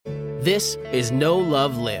This is Know,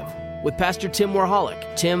 Love, Live with Pastor Tim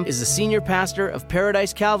Warholic. Tim is the senior pastor of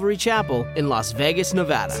Paradise Calvary Chapel in Las Vegas,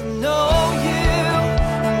 Nevada. To know you,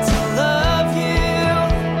 to love you,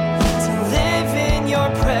 to live in your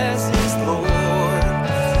presence, Lord.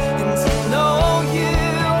 And to know you,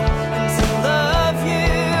 and to love you,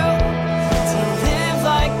 to live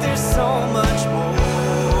like there's so much more.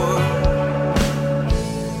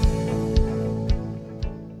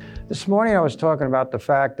 This morning I was talking about the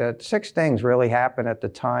fact that 6 things really happen at the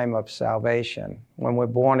time of salvation, when we're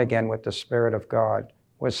born again with the Spirit of God.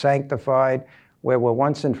 We're sanctified, where we're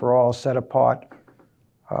once and for all set apart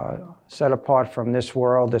from this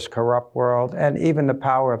world, this corrupt world, and even the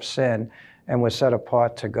power of sin, and we're set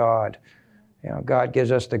apart to God. You know, God gives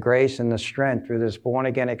us the grace and the strength through this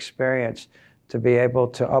born-again experience to be able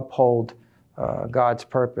to uphold God's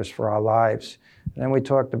purpose for our lives. And then we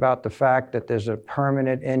talked about the fact that there's a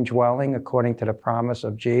permanent indwelling according to the promise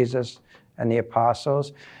of Jesus and the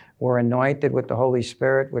apostles. We're anointed with the Holy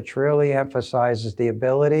Spirit, which really emphasizes the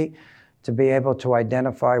ability to be able to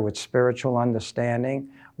identify with spiritual understanding.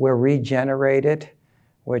 We're regenerated,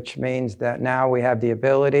 which means that now we have the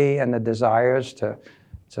ability and the desires to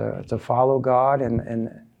follow God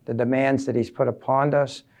and the demands that He's put upon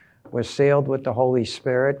us. We're sealed with the Holy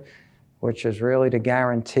Spirit, which is really the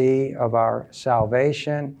guarantee of our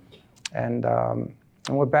salvation. And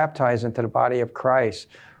we're baptized into the body of Christ.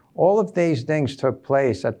 All of these things took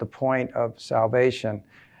place at the point of salvation.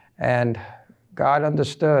 And God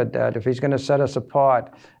understood that if He's going to set us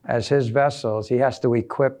apart as His vessels, He has to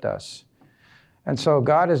equip us. And so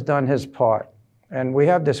God has done His part. And we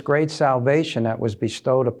have this great salvation that was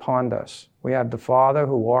bestowed upon us. We have the Father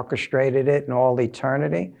who orchestrated it in all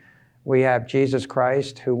eternity. We have Jesus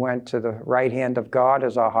Christ, who went to the right hand of God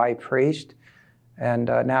as our high priest and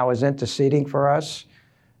now is interceding for us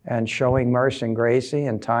and showing mercy and grace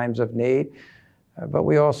in times of need. But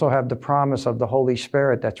we also have the promise of the Holy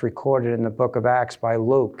Spirit that's recorded in the book of Acts by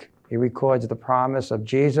Luke. He records the promise of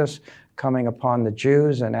Jesus coming upon the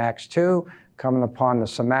Jews in Acts 2, coming upon the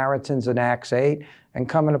Samaritans in Acts 8, and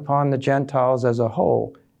coming upon the Gentiles as a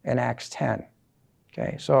whole in Acts 10.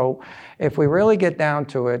 Okay, so if we really get down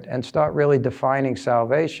to it and start really defining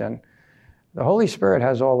salvation, the Holy Spirit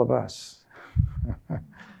has all of us.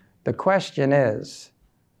 The question is,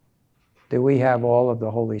 do we have all of the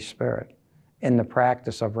Holy Spirit in the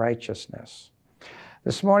practice of righteousness?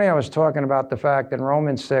 This morning I was talking about the fact in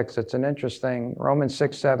Romans 6, it's an interesting, Romans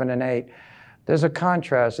 6, 7, and 8, there's a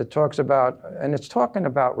contrast. It talks about, and it's talking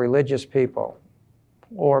about religious people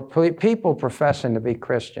or people professing to be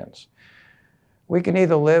Christians. We can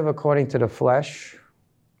either live according to the flesh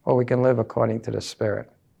or we can live according to the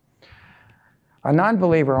Spirit. A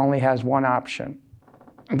non-believer only has one option.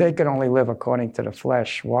 They can only live according to the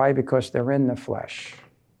flesh. Why? Because they're in the flesh.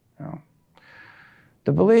 You know?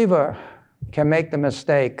 The believer can make the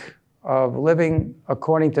mistake of living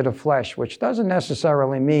according to the flesh, which doesn't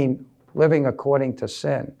necessarily mean living according to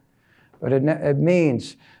sin, but it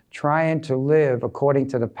means trying to live according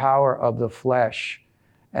to the power of the flesh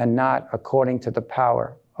and not according to the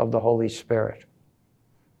power of the Holy Spirit.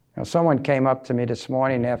 Now, someone came up to me this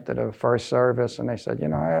morning after the first service and they said, you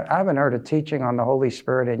know, I haven't heard a teaching on the Holy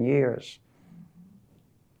Spirit in years.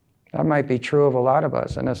 That might be true of a lot of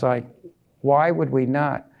us. And it's like, why would we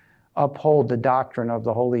not uphold the doctrine of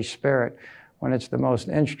the Holy Spirit when it's the most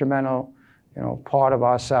instrumental, you know, part of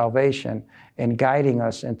our salvation in guiding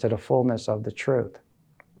us into the fullness of the truth?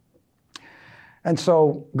 And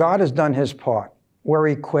so God has done His part. We're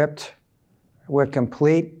equipped, we're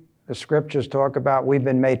complete. The scriptures talk about we've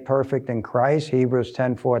been made perfect in Christ, Hebrews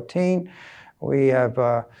 10:14. We have,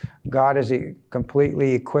 God has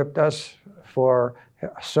completely equipped us for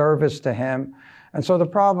service to Him. And so the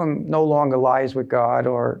problem no longer lies with God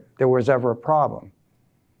or there was ever a problem.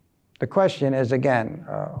 The question is, again,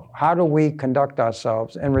 how do we conduct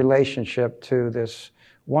ourselves in relationship to this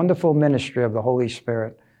wonderful ministry of the Holy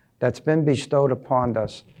Spirit that's been bestowed upon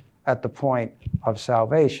us at the point of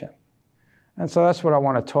salvation? And so that's what I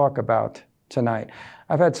want to talk about tonight.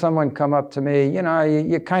 I've had someone come up to me, you know,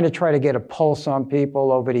 you kind of try to get a pulse on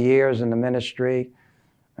people over the years in the ministry,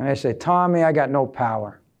 and they say, Tommy, I got no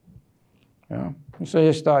power. You know? And so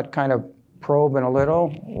you start kind of probing a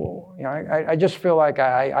little. You know, I just feel like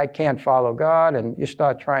I can't follow God, and you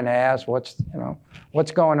start trying to ask what's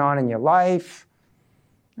going on in your life,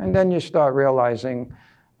 and then you start realizing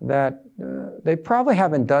that they probably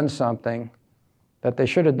haven't done something that they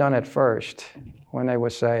should have done at first when they were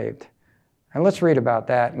saved. And let's read about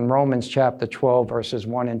that in Romans chapter 12, verses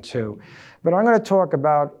 1 and 2. But I'm going to talk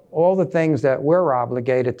about all the things that we're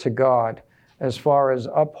obligated to God as far as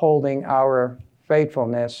upholding our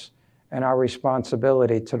faithfulness and our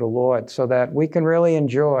responsibility to the Lord so that we can really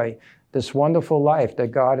enjoy this wonderful life that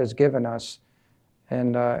God has given us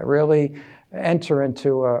and really enter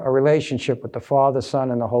into a relationship with the Father,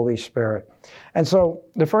 Son, and the Holy Spirit. And so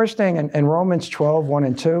the first thing in Romans 12, 1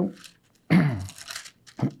 and 2,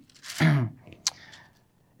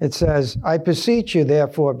 it says, I beseech you,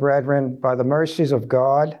 therefore, brethren, by the mercies of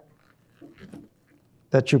God,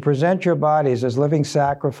 that you present your bodies as living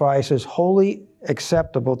sacrifices, wholly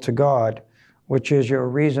acceptable to God, which is your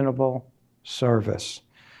reasonable service.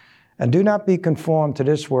 And do not be conformed to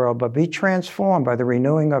this world, but be transformed by the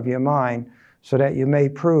renewing of your mind, so that you may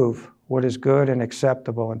prove what is good and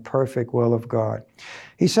acceptable and perfect will of God.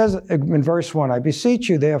 He says in verse 1, I beseech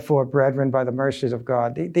you, therefore, brethren, by the mercies of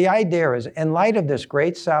God. The idea is, in light of this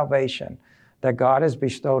great salvation that God has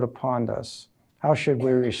bestowed upon us, how should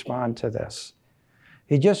we respond to this?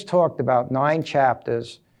 He just talked about 9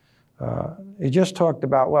 chapters. He just talked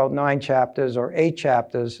about, 9 chapters or 8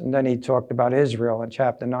 chapters, and then he talked about Israel in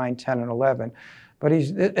chapter 9, 10, and 11. But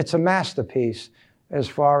it's a masterpiece as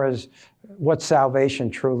far as what salvation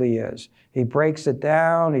truly is. He breaks it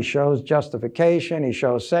down. He shows justification. He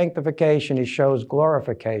shows sanctification. He shows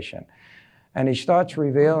glorification. And he starts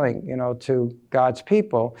revealing, to God's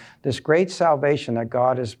people this great salvation that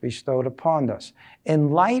God has bestowed upon us.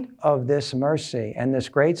 In light of this mercy and this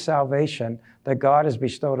great salvation that God has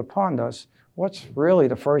bestowed upon us, what's really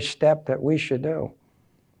the first step that we should do?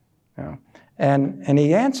 And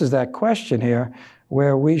he answers that question here,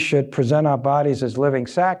 where we should present our bodies as living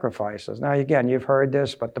sacrifices. Now, again, you've heard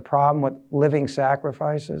this, but the problem with living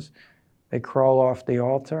sacrifices, they crawl off the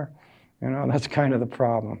altar. That's kind of the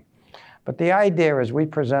problem. But the idea is we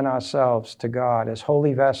present ourselves to God as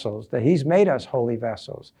holy vessels, that He's made us holy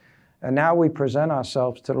vessels. And now we present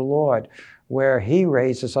ourselves to the Lord, where He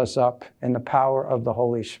raises us up in the power of the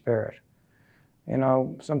Holy Spirit.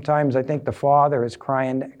 Sometimes I think the Father is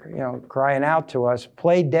crying out to us,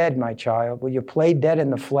 play dead, my child. Will you play dead in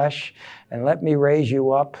the flesh and let me raise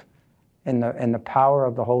you up in the power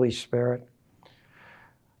of the Holy Spirit?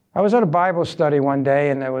 I was at a Bible study one day,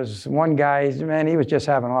 and there was one guy, he was just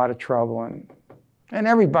having a lot of trouble. And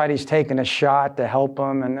everybody's taking a shot to help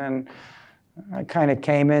him. And then I kind of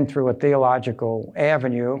came in through a theological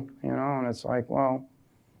avenue, and it's like, well,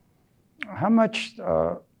 how much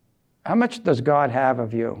does God have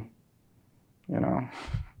of you? And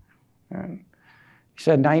he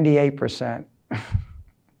said 98%.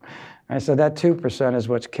 I said, that 2% is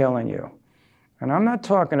what's killing you. And I'm not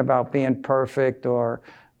talking about being perfect or,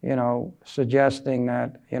 suggesting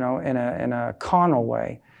that, in a carnal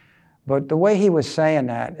way. But the way he was saying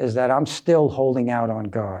that is that I'm still holding out on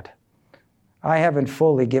God. I haven't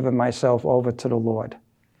fully given myself over to the Lord.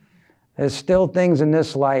 There's still things in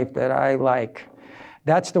this life that I like.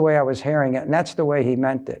 That's the way I was hearing it, and that's the way he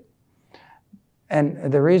meant it.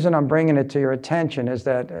 And the reason I'm bringing it to your attention is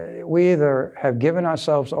that we either have given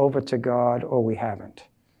ourselves over to God or we haven't.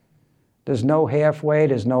 There's no halfway,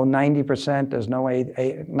 there's no 90%, there's no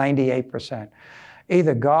 98%.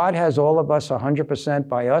 Either God has all of us 100%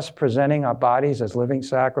 by us presenting our bodies as living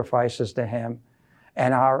sacrifices to Him,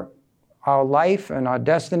 and our life and our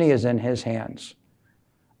destiny is in His hands.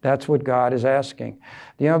 That's what God is asking.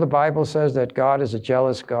 The Bible says that God is a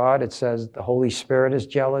jealous God. It says the Holy Spirit is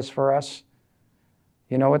jealous for us.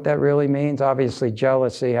 You know what that really means? Obviously,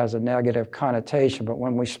 jealousy has a negative connotation, but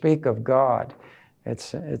when we speak of God,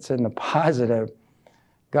 it's in the positive.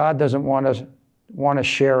 God doesn't want to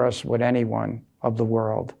share us with anyone of the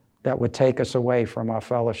world that would take us away from our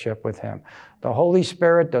fellowship with Him. The Holy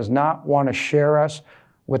Spirit does not want to share us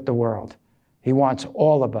with the world. He wants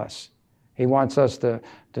all of us. He wants us to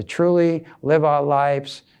truly live our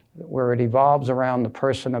lives where it evolves around the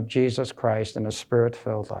person of Jesus Christ in a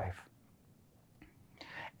Spirit-filled life.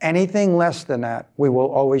 Anything less than that, we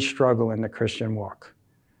will always struggle in the Christian walk.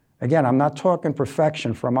 Again, I'm not talking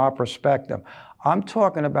perfection from our perspective. I'm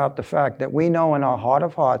talking about the fact that we know in our heart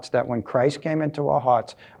of hearts that when Christ came into our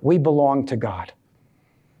hearts, we belong to God.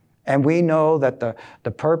 And we know that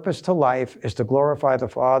the purpose to life is to glorify the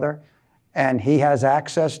Father, and He has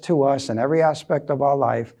access to us in every aspect of our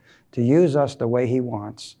life to use us the way He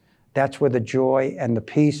wants. That's where the joy and the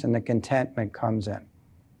peace and the contentment comes in.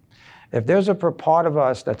 If there's a part of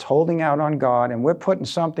us that's holding out on God and we're putting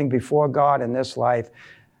something before God in this life,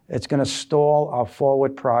 it's going to stall our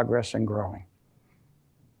forward progress and growing.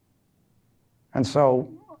 And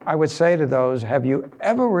so I would say to those, have you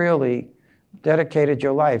ever really dedicated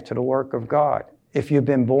your life to the work of God if you've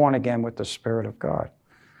been born again with the Spirit of God?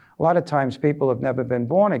 A lot of times people have never been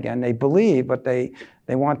born again. They believe, but they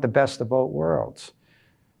want the best of both worlds.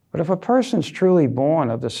 But if a person's truly born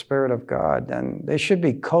of the Spirit of God, then they should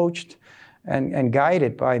be coached and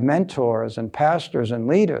guided by mentors and pastors and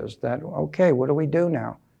leaders that, okay, what do we do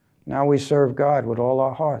now? Now we serve God with all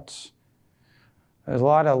our hearts. There's a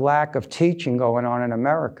lot of lack of teaching going on in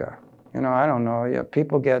America. I don't know.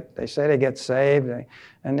 People they say they get saved,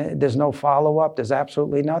 and there's no follow-up. There's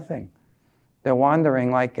absolutely nothing. They're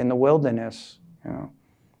wandering like in the wilderness,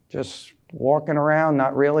 just walking around,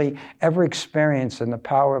 not really ever experiencing the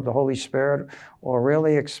power of the Holy Spirit or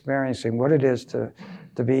really experiencing what it is to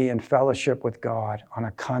be in fellowship with God on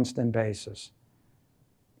a constant basis.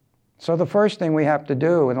 So the first thing we have to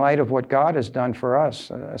do in light of what God has done for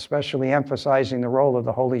us, especially emphasizing the role of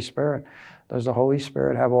the Holy Spirit, does the Holy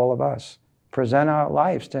Spirit have all of us? Present our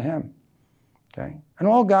lives to Him. Okay? And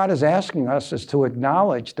all God is asking us is to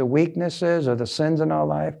acknowledge the weaknesses or the sins in our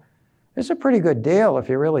life. It's a pretty good deal if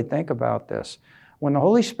you really think about this. When the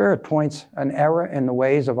Holy Spirit points an error in the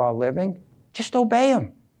ways of our living, just obey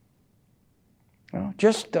Him.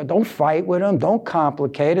 Just don't fight with Him. Don't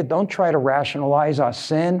complicate it. Don't try to rationalize our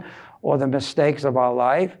sin or the mistakes of our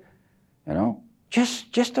life.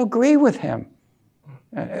 Just agree with Him.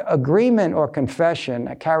 Agreement or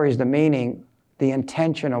confession carries the meaning, the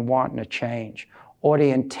intention of wanting to change, or the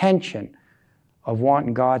intention of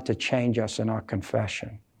wanting God to change us in our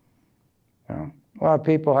confession. A lot of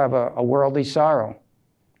people have a worldly sorrow.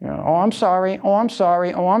 Oh, I'm sorry, oh, I'm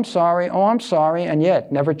sorry, oh, I'm sorry, oh, I'm sorry, and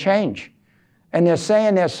yet never change. And they're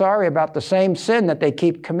saying they're sorry about the same sin that they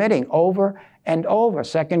keep committing over and over.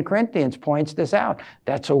 2 Corinthians points this out.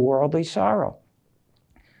 That's a worldly sorrow.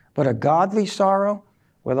 But a godly sorrow,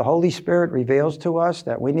 where the Holy Spirit reveals to us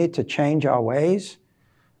that we need to change our ways,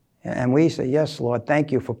 and we say, yes, Lord,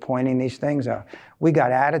 thank you for pointing these things out. We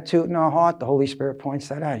got attitude in our heart, the Holy Spirit points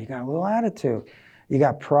that out. You got a little attitude. You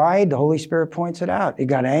got pride, the Holy Spirit points it out. You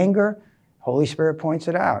got anger, Holy Spirit points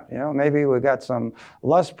it out. Maybe we got some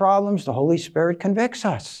lust problems, the Holy Spirit convicts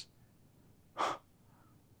us.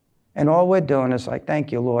 And all we're doing is like,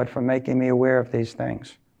 thank you, Lord, for making me aware of these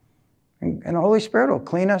things. And the Holy Spirit will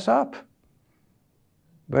clean us up.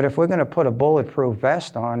 But if we're going to put a bulletproof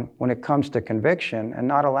vest on when it comes to conviction and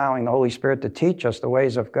not allowing the Holy Spirit to teach us the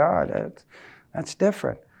ways of God, that's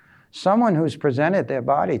different. Someone who's presented their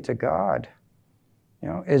body to God,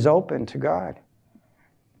 is open to God.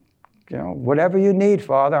 Whatever you need,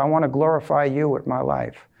 Father, I want to glorify you with my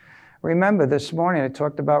life. Remember, this morning I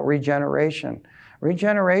talked about regeneration.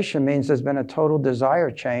 Regeneration means there's been a total desire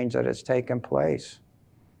change that has taken place.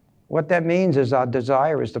 What that means is our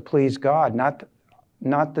desire is to please God, not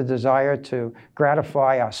the desire to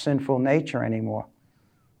gratify our sinful nature anymore.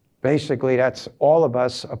 Basically, that's all of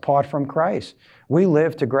us apart from Christ. We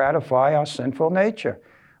live to gratify our sinful nature.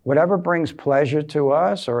 Whatever brings pleasure to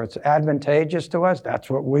us or it's advantageous to us, that's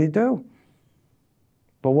what we do.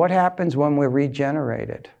 But what happens when we're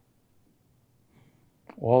regenerated?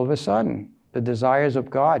 All of a sudden, the desires of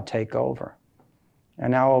God take over. And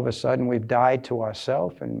now all of a sudden we've died to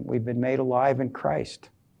ourselves and we've been made alive in Christ.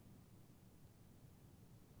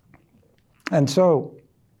 And so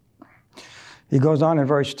he goes on in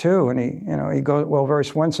verse 2, and he goes,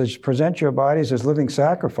 verse 1 says, present your bodies as living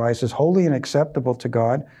sacrifices, holy and acceptable to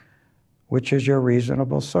God, which is your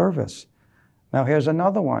reasonable service. Now here's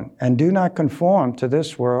another one. And do not conform to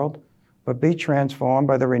this world, but be transformed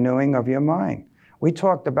by the renewing of your mind. We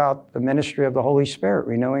talked about the ministry of the Holy Spirit,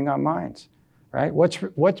 renewing our minds, right?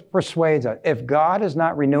 What persuades us? If God is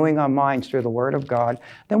not renewing our minds through the Word of God,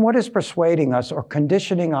 then what is persuading us or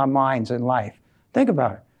conditioning our minds in life? Think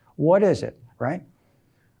about it. What is it? Right?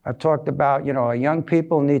 I've talked about, young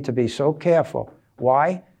people need to be so careful.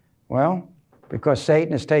 Why? Well, because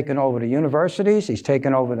Satan has taken over the universities, he's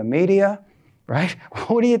taken over the media, right?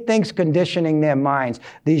 What do you think's conditioning their minds?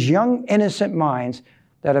 These young, innocent minds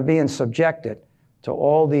that are being subjected to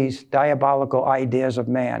all these diabolical ideas of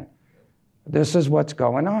man. This is what's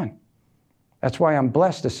going on. That's why I'm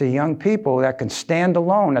blessed to see young people that can stand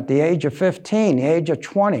alone at the age of 15, the age of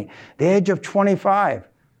 20, the age of 25.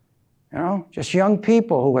 Just young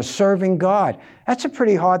people who are serving God. That's a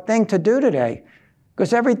pretty hard thing to do today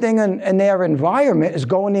because everything in their environment is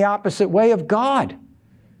going the opposite way of God.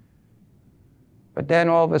 But then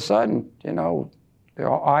all of a sudden,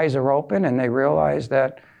 their eyes are open and they realize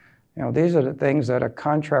that, these are the things that are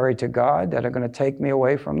contrary to God that are going to take me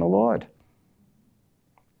away from the Lord.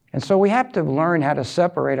 And so we have to learn how to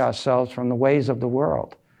separate ourselves from the ways of the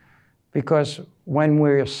world. Because when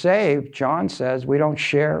we're saved, John says, we don't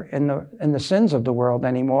share in the sins of the world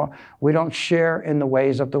anymore. We don't share in the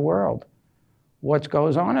ways of the world. What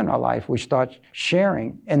goes on in our life? We start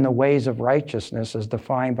sharing in the ways of righteousness as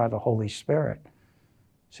defined by the Holy Spirit.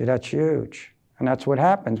 See, that's huge. And that's what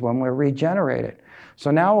happens when we're regenerated. So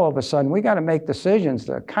now all of a sudden we got to make decisions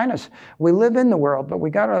that we live in the world, but we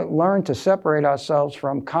got to learn to separate ourselves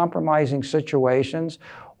from compromising situations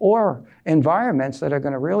or environments that are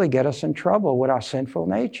going to really get us in trouble with our sinful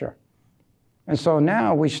nature. And so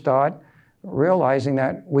now we start realizing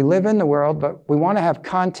that we live in the world, but we want to have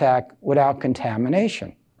contact without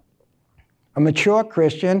contamination. A mature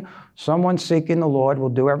Christian, someone seeking the Lord, will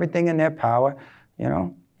do everything in their power.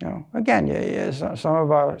 Again, some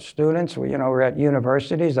of our students, we're at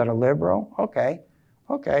universities that are liberal. Okay,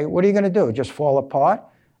 what are you going to do? Just fall apart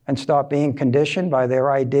and start being conditioned by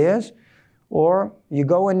their ideas? Or you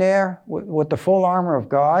go in there with the full armor of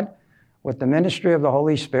God, with the ministry of the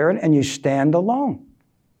Holy Spirit, and you stand alone.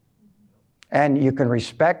 And you can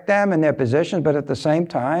respect them and their positions, but at the same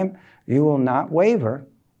time, you will not waver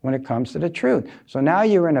when it comes to the truth. So now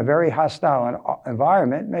you're in a very hostile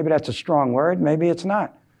environment. Maybe that's a strong word, maybe it's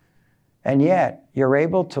not. And yet, you're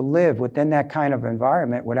able to live within that kind of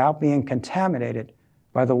environment without being contaminated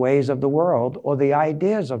by the ways of the world or the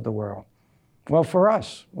ideas of the world. Well, for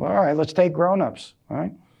us, all right, let's take grown-ups, all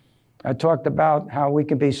right? I talked about how we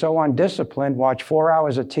can be so undisciplined, watch 4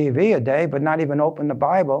 hours of TV a day, but not even open the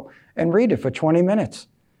Bible and read it for 20 minutes.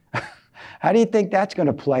 How do you think that's going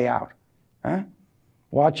to play out? Huh?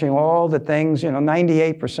 Watching all the things,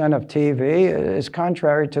 98% of TV is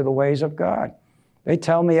contrary to the ways of God. They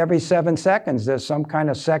tell me every 7 seconds there's some kind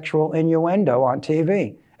of sexual innuendo on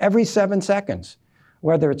TV. Every 7 seconds,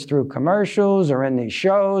 whether it's through commercials or in these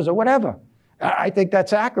shows or whatever. I think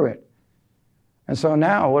that's accurate. And so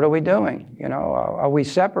now, what are we doing? Are we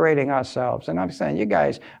separating ourselves? And I'm saying, you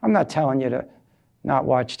guys, I'm not telling you to not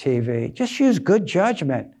watch TV. Just use good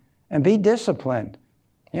judgment and be disciplined.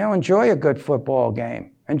 Enjoy a good football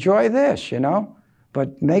game. Enjoy this,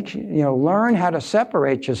 But learn how to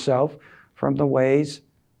separate yourself from the ways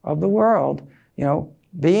of the world.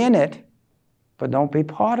 Be in it, but don't be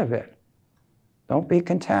part of it. Don't be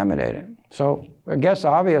contaminated. So I guess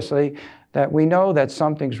obviously that we know that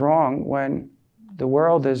something's wrong when the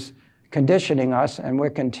world is conditioning us and we're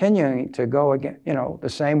continuing to go again, the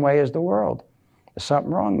same way as the world. There's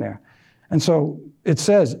something wrong there. And so it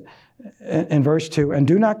says in verse 2, and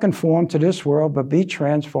do not conform to this world, but be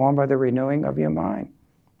transformed by the renewing of your mind.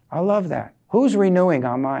 I love that. Who's renewing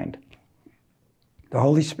our mind? The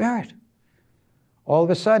Holy Spirit. All of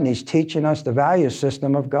a sudden, He's teaching us the value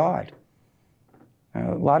system of God.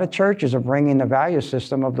 A lot of churches are bringing the value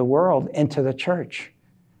system of the world into the church.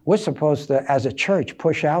 We're supposed to, as a church,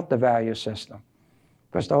 push out the value system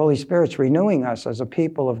because the Holy Spirit's renewing us as a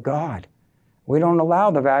people of God. We don't allow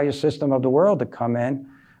the value system of the world to come in.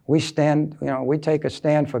 We stand, we take a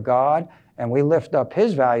stand for God and we lift up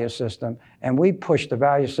His value system and we push the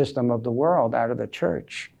value system of the world out of the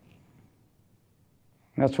church.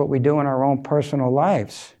 And that's what we do in our own personal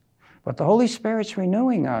lives. But the Holy Spirit's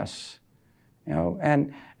renewing us.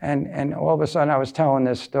 And all of a sudden, I was telling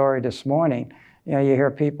this story this morning. You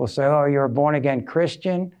hear people say, oh, you're a born-again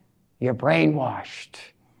Christian, you're brainwashed.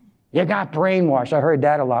 You got brainwashed. I heard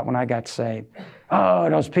that a lot when I got saved. Oh,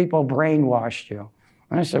 those people brainwashed you.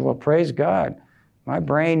 And I said, well, praise God. My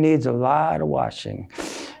brain needs a lot of washing.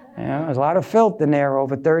 There's a lot of filth in there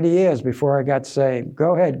over 30 years before I got saved.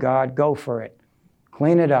 Go ahead, God, go for it.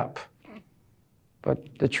 Clean it up.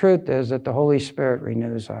 But the truth is that the Holy Spirit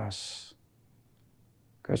renews us.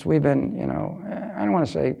 Because we've been, I don't want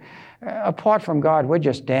to say, apart from God, we're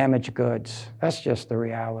just damaged goods. That's just the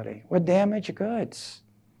reality. We're damaged goods.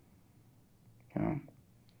 And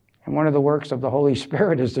one of the works of the Holy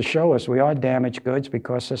Spirit is to show us we are damaged goods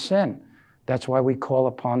because of sin. That's why we call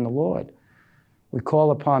upon the Lord. We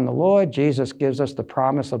call upon the Lord. Jesus gives us the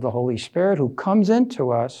promise of the Holy Spirit who comes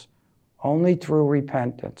into us only through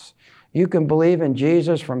repentance. You can believe in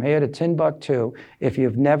Jesus from here to Timbuktu. If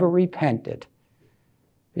you've never repented,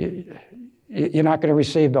 you're not going to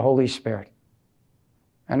receive the Holy Spirit.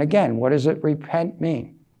 And again, what does it repent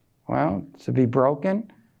mean? Well, to be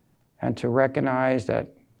broken and to recognize that,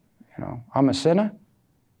 I'm a sinner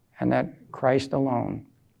and that Christ alone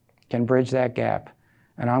can bridge that gap.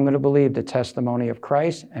 And I'm going to believe the testimony of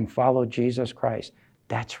Christ and follow Jesus Christ.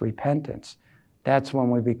 That's repentance. That's when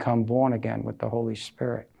we become born again with the Holy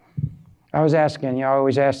Spirit. I was asking, I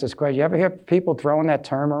always ask this question, you ever hear people throwing that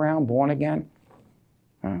term around, born again?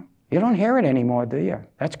 You don't hear it anymore, do you?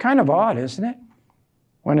 That's kind of odd, isn't it?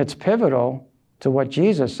 When it's pivotal to what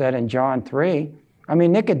Jesus said in John 3.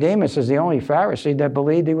 Nicodemus is the only Pharisee that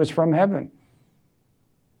believed he was from heaven.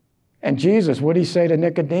 And Jesus, what did He say to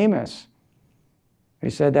Nicodemus? He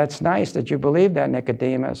said, that's nice that you believe that,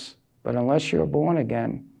 Nicodemus, but unless you're born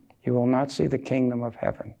again, you will not see the kingdom of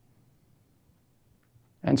heaven.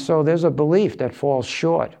 And so there's a belief that falls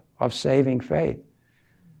short of saving faith.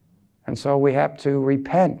 And so we have to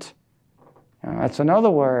repent. That's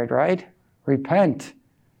another word, right? Repent.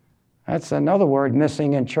 That's another word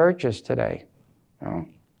missing in churches today.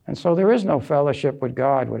 And so there is no fellowship with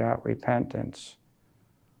God without repentance.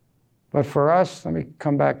 But for us, let me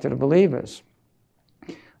come back to the believers.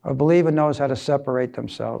 A believer knows how to separate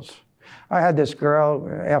themselves. I had this girl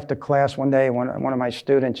after class one day, one of my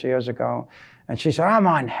students years ago, and she said, I'm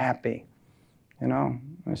unhappy.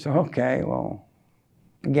 I said, okay, well,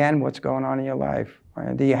 again, what's going on in your life?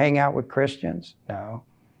 Do you hang out with Christians? No.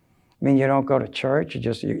 I mean, you don't go to church.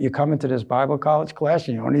 You come into this Bible college class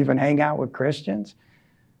and you don't even hang out with Christians,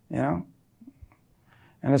 And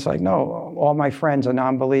it's like, no, all my friends are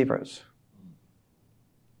non-believers.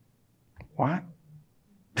 What?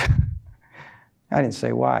 I didn't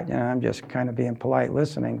say what. I'm just kind of being polite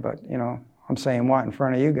listening, but, I'm saying what in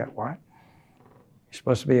front of you. What? You're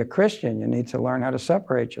supposed to be a Christian. You need to learn how to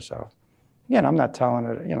separate yourself. Again, I'm not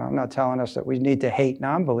telling us that we need to hate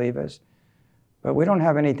non-believers, but we don't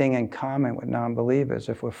have anything in common with non-believers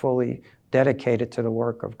if we're fully dedicated to the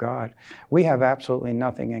work of God. We have absolutely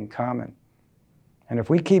nothing in common. And if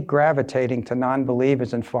we keep gravitating to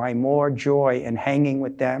non-believers and find more joy in hanging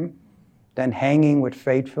with them than hanging with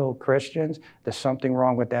faithful Christians, there's something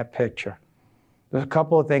wrong with that picture. There's a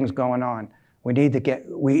couple of things going on. We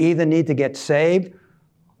either need to get saved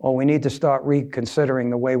or we need to start reconsidering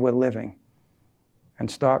the way we're living and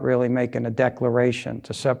start really making a declaration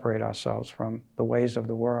to separate ourselves from the ways of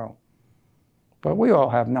the world. But we all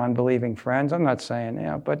have non-believing friends. I'm not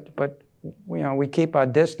saying, but we keep our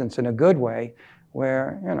distance in a good way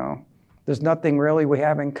where, there's nothing really we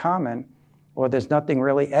have in common or there's nothing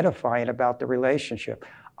really edifying about the relationship.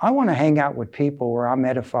 I want to hang out with people where I'm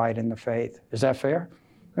edified in the faith. Is that fair?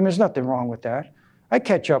 There's nothing wrong with that. I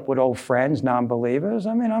catch up with old friends, non-believers.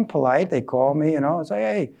 I'm polite. They call me, and say,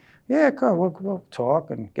 hey, yeah, cool, we'll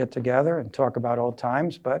talk and get together and talk about old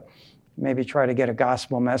times, but maybe try to get a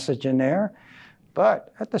gospel message in there.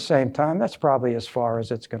 But at the same time, that's probably as far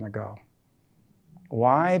as it's going to go.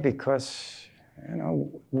 Why? Because,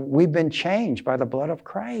 we've been changed by the blood of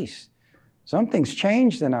Christ. Something's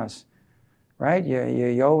changed in us, right?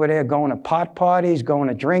 You're over there going to pot parties, going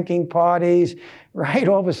to drinking parties, right?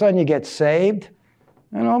 All of a sudden you get saved.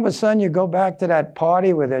 And all of a sudden you go back to that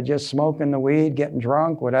party where they're just smoking the weed, getting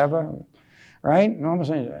drunk, whatever, right? And all of a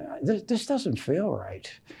sudden, this doesn't feel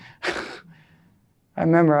right. I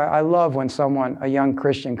remember, I love when a young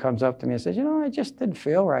Christian comes up to me and says, I just didn't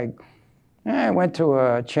feel right. I went to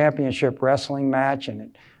a championship wrestling match,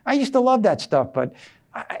 and I used to love that stuff, but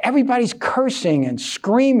everybody's cursing and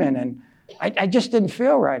screaming, and I just didn't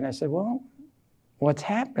feel right. And I said, well, what's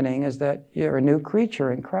happening is that you're a new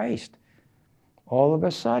creature in Christ. All of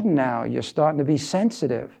a sudden now, you're starting to be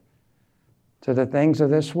sensitive to the things of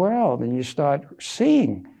this world, and you start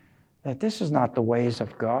seeing that this is not the ways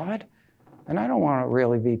of God, and I don't want to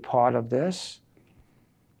really be part of this.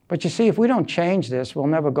 But you see, if we don't change this, we'll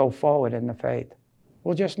never go forward in the faith.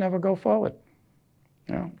 We'll just never go forward.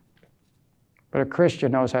 But a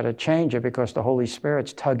Christian knows how to change it because the Holy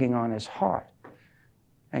Spirit's tugging on his heart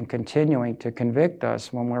and continuing to convict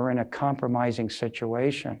us when we're in a compromising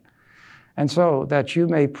situation. And so that you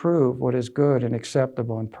may prove what is good and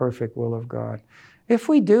acceptable and perfect will of God. If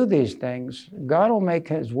we do these things, God will make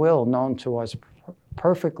his will known to us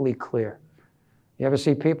perfectly clear. You ever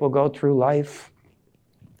see people go through life?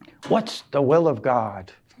 What's the will of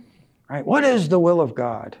God? Right? What is the will of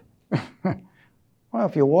God? Well,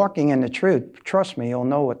 if you're walking in the truth, trust me, you'll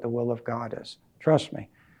know what the will of God is. Trust me.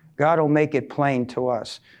 God will make it plain to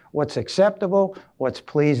us. What's acceptable, what's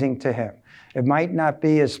pleasing to him. It might not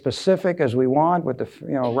be as specific as we want with the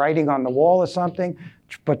writing on the wall or something,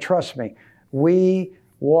 but trust me, we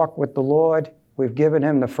walk with the Lord. We've given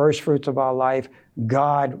him the first fruits of our life.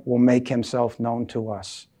 God will make himself known to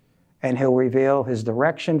us, and he'll reveal his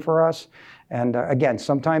direction for us. And again,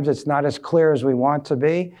 sometimes it's not as clear as we want to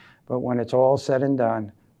be, but when it's all said and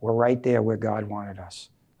done, we're right there where God wanted us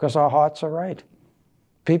because our hearts are right.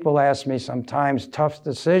 People ask me sometimes tough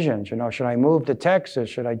decisions. Should I move to Texas?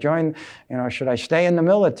 Should I join? Should I stay in the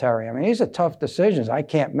military? These are tough decisions I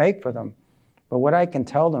can't make for them. But what I can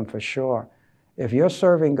tell them for sure, if you're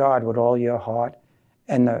serving God with all your heart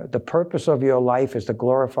and the purpose of your life is to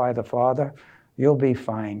glorify the Father, you'll be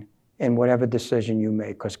fine in whatever decision you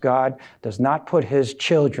make because God does not put his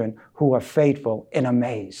children who are faithful in a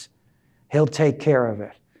maze. He'll take care of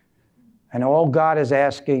it. And all God is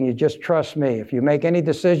asking you, just trust me. If you make any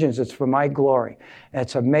decisions, it's for my glory. And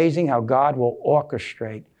it's amazing how God will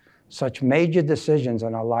orchestrate such major decisions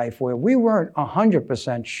in our life where we weren't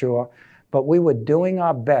 100% sure, but we were doing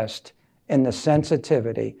our best in the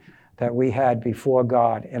sensitivity that we had before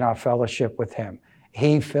God in our fellowship with him.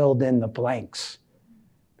 He filled in the blanks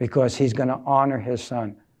because he's going to honor his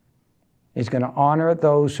son. He's going to honor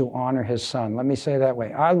those who honor his son. Let me say it that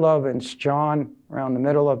way. I love in John, around the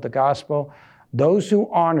middle of the gospel, those who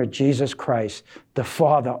honor Jesus Christ, the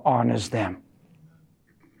Father honors them.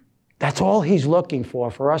 That's all he's looking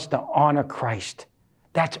for us to honor Christ.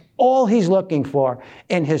 That's all he's looking for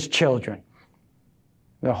in his children.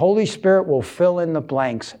 The Holy Spirit will fill in the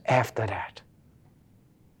blanks after that.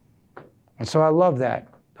 And so I love that.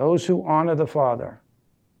 Those who honor the Father,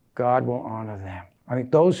 God will honor them. I mean,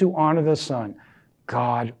 those who honor the Son,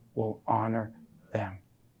 God will honor them.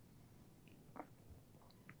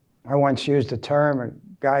 I once used a term, a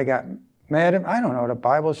guy got mad at me. I don't know, at a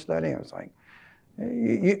Bible study. I was like,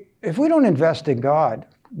 if we don't invest in God,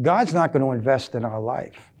 God's not going to invest in our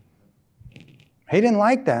life. He didn't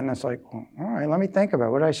like that. And it's like, well, all right, let me think about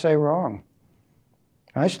it. What did I say wrong?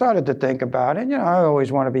 And I started to think about it. You know, I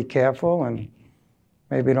always want to be careful and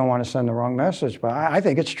maybe don't want to send the wrong message, but I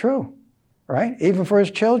think it's true, right? Even for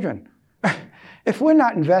his children. If we're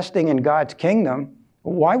not investing in God's kingdom,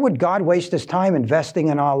 why would God waste his time investing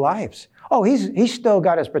in our lives? Oh, he's still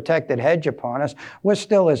got his protected hedge upon us. We're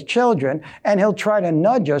still his children, and he'll try to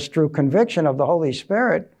nudge us through conviction of the Holy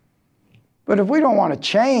Spirit. But if we don't want to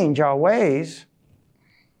change our ways,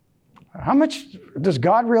 how much does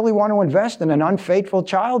God really want to invest in an unfaithful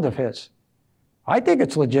child of his? I think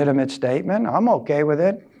it's a legitimate statement. I'm okay with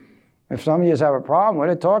it. If some of you have a problem with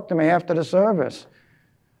it, talk to me after the service.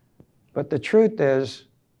 But the truth is,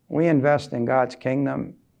 we invest in God's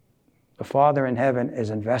kingdom. The Father in heaven is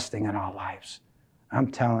investing in our lives.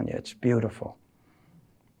 I'm telling you, it's beautiful.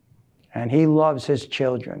 And he loves his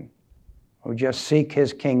children who just seek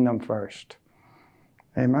his kingdom first.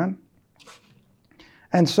 Amen?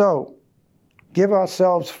 And so, give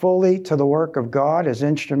ourselves fully to the work of God as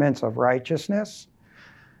instruments of righteousness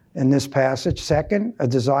in this passage. Second, a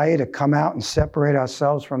desire to come out and separate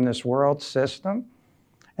ourselves from this world system.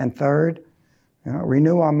 And third,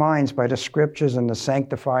 renew our minds by the scriptures and the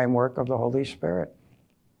sanctifying work of the Holy Spirit.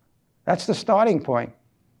 That's the starting point.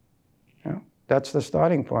 That's the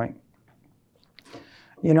starting point.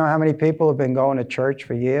 You know how many people have been going to church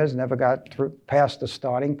for years, never got past the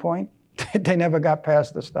starting point? They never got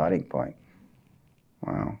past the starting point.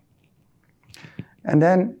 Wow. And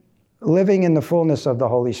then living in the fullness of the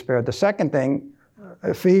Holy Spirit. The second thing,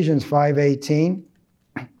 Ephesians 5:18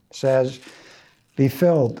 says, be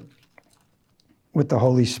filled with the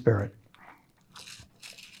Holy Spirit.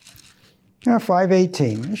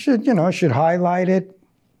 5:18. You should highlight it.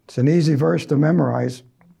 It's an easy verse to memorize.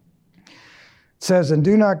 It says, and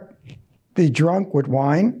do not be drunk with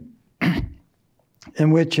wine, in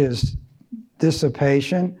which is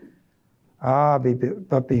dissipation,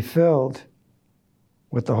 but be filled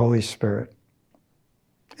with the Holy Spirit.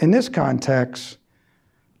 In this context,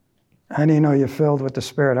 how do you know you're filled with the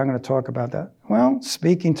Spirit? I'm going to talk about that. Well,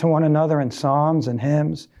 speaking to one another in psalms and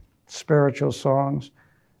hymns, spiritual songs,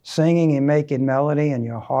 singing and making melody in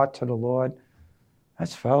your heart to the Lord.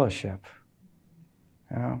 That's fellowship.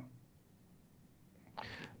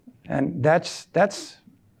 And that's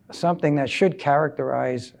something that should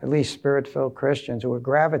characterize at least Spirit-filled Christians who are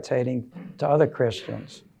gravitating to other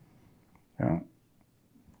Christians.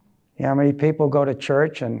 How many people go to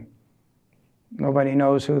church and nobody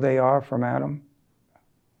knows who they are from Adam?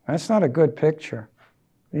 That's not a good picture.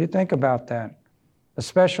 You think about that,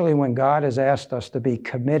 especially when God has asked us to be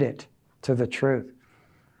committed to the truth.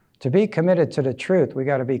 To be committed to the truth, we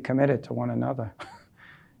got to be committed to one another.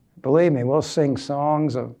 Believe me, we'll sing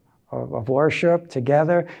songs of worship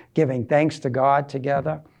together, giving thanks to God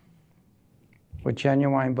together with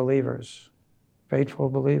genuine believers, faithful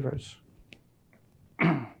believers.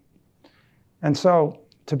 And so,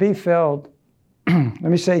 to be filled, let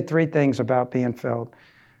me say three things about being filled.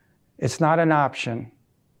 It's not an option,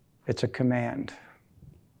 it's a command.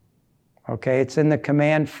 Okay, it's in the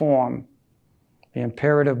command form, the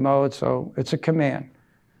imperative mode, so it's a command.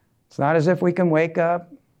 It's not as if we can wake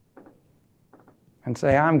up and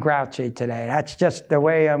say, I'm grouchy today. That's just the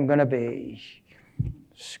way I'm going to be.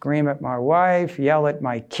 Scream at my wife, yell at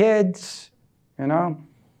my kids, have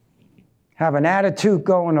an attitude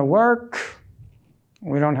going to work.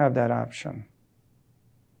 We don't have that option.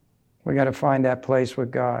 We got to find that place with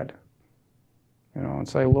God, and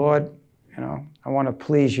say, Lord, I want to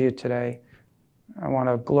please you today. I want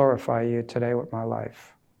to glorify you today with my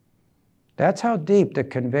life. That's how deep the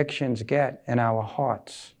convictions get in our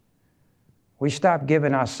hearts. We stop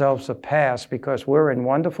giving ourselves a pass because we're in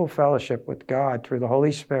wonderful fellowship with God through the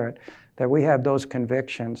Holy Spirit that we have those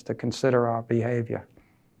convictions to consider our behavior.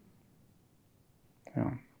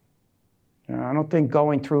 I don't think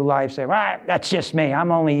going through life saying, that's just me,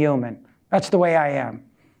 I'm only human. That's the way I am.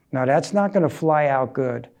 No, that's not going to fly out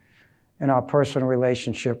good in our personal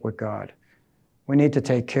relationship with God. We need to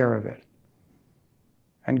take care of it.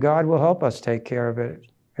 And God will help us take care of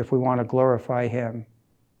it if we want to glorify Him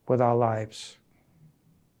with our lives.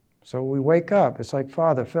 So we wake up. It's like,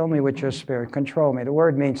 Father, fill me with your Spirit. Control me. The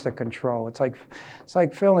word means to control. It's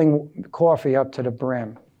like filling coffee up to the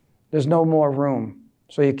brim. There's no more room.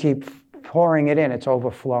 So you keep pouring it in. It's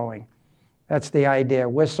overflowing. That's the idea.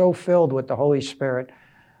 We're so filled with the Holy Spirit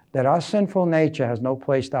that our sinful nature has no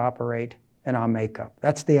place to operate in our makeup.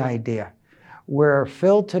 That's the idea. We're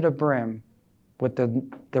filled to the brim with the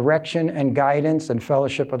direction and guidance and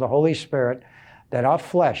fellowship of the Holy Spirit that our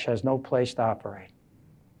flesh has no place to operate.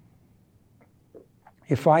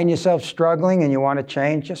 You find yourself struggling and you want to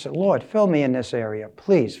change, just say, Lord, fill me in this area.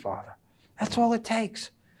 Please, Father. That's all it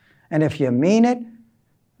takes. And if you mean it,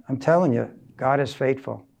 I'm telling you, God is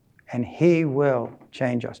faithful. And He will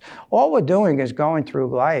change us. All we're doing is going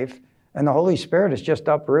through life, and the Holy Spirit is just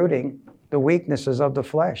uprooting the weaknesses of the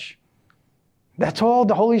flesh. That's all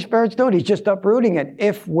the Holy Spirit's doing. He's just uprooting it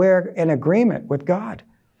if we're in agreement with God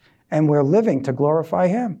and we're living to glorify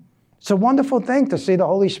Him. It's a wonderful thing to see the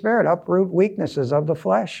Holy Spirit uproot weaknesses of the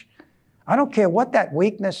flesh. I don't care what that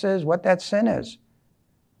weakness is, what that sin is.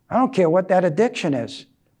 I don't care what that addiction is.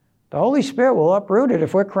 The Holy Spirit will uproot it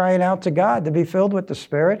if we're crying out to God to be filled with the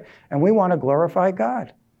Spirit and we want to glorify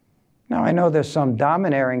God. Now, I know there's some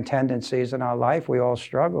domineering tendencies in our life we all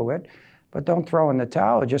struggle with, but don't throw in the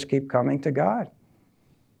towel. Just keep coming to God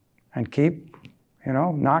and keep,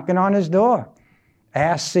 knocking on His door.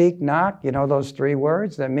 Ask, seek, knock, those 3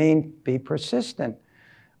 words that mean be persistent.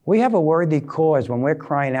 We have a worthy cause when we're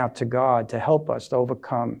crying out to God to help us to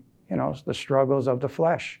overcome, the struggles of the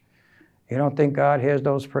flesh. You don't think God hears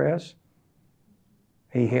those prayers?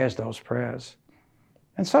 He hears those prayers.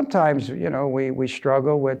 And sometimes, we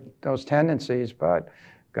struggle with those tendencies, but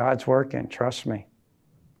God's working, trust me.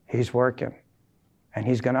 He's working, and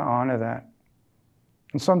He's going to honor that.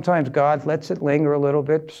 And sometimes God lets it linger a little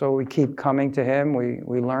bit, so we keep coming to Him.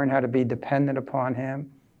 We learn how to be dependent upon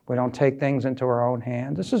Him. We don't take things into our own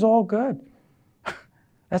hands. This is all good.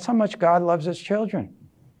 That's how much God loves His children.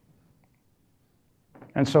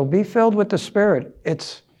 And so be filled with the Spirit.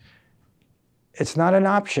 It's not an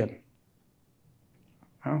option.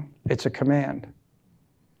 It's a command.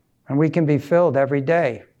 And we can be filled every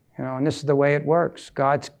day. And this is the way it works.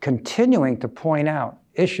 God's continuing to point out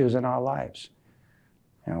issues in our lives.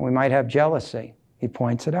 We might have jealousy. He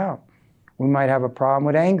points it out. We might have a problem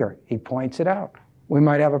with anger. He points it out. We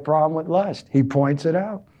might have a problem with lust. He points it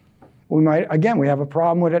out. We have a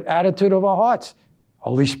problem with an attitude of our hearts.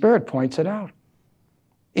 Holy Spirit points it out.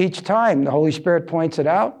 Each time the Holy Spirit points it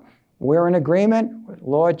out, we're in agreement.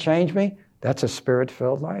 Lord, change me. That's a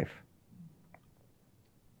Spirit-filled life.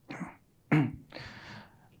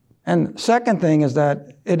 And second thing is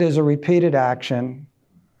that it is a repeated action.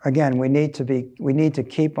 Again, we need to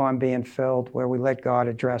keep on being filled where we let God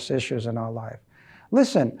address issues in our life.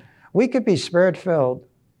 Listen, we could be Spirit-filled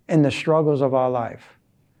in the struggles of our life.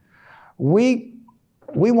 We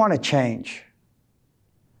want to change.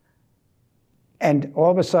 And all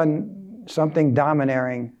of a sudden, something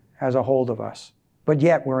domineering has a hold of us. But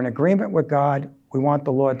yet, we're in agreement with God. We want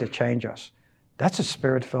the Lord to change us. That's a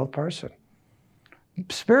Spirit-filled person.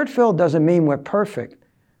 Spirit-filled doesn't mean we're perfect.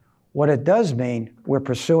 What it does mean, we're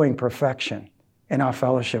pursuing perfection in our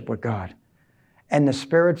fellowship with God. And the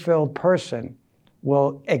Spirit-filled person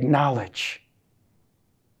will acknowledge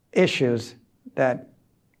issues that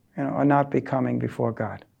are not becoming before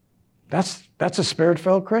God. That's a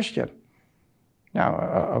Spirit-filled Christian.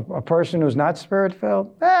 Now, a person who's not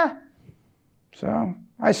Spirit-filled, so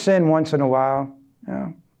I sin once in a while.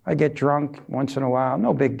 I get drunk once in a while.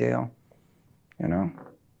 No big deal.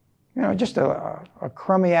 Just a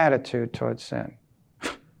crummy attitude towards sin.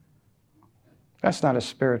 That's not a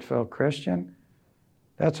Spirit-filled Christian.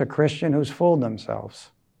 That's a Christian who's fooled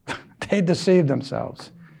themselves. They deceive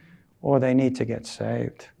themselves, or they need to get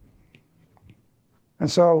saved.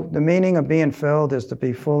 And so the meaning of being filled is to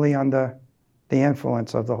be fully under the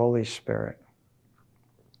influence of the Holy Spirit.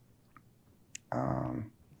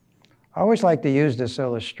 I always like to use this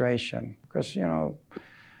illustration because,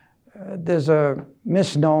 there's a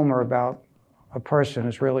misnomer about a person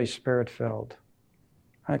who's really Spirit-filled.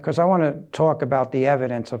 Because I want to talk about the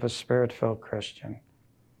evidence of a Spirit-filled Christian.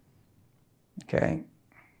 Okay?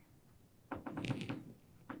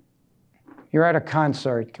 You're at a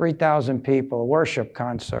concert, 3,000 people, a worship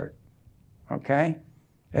concert. Okay?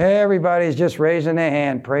 Everybody's just raising their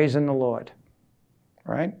hand, praising the Lord,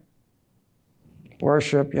 right?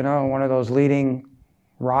 Worship, one of those leading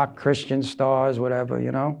rock Christian stars, whatever,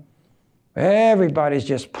 Everybody's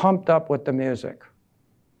just pumped up with the music.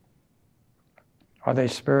 Are they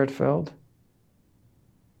Spirit-filled?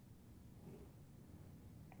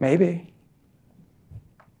 Maybe.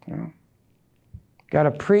 Got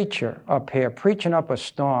a preacher up here preaching up a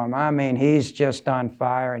storm. I mean, he's just on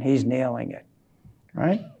fire and he's nailing it.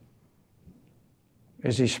 Right?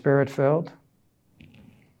 Is he Spirit-filled?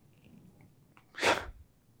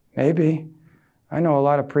 Maybe. I know a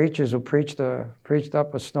lot of preachers who preached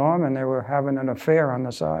up a storm and they were having an affair on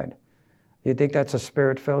the side. You think that's a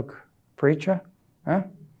Spirit-filled preacher? Huh?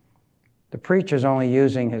 The preacher's only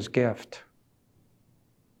using his gift.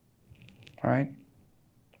 Right?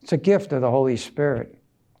 It's a gift of the Holy Spirit.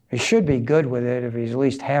 He should be good with it if he's at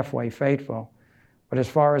least halfway faithful. But as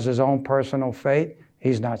far as his own personal faith,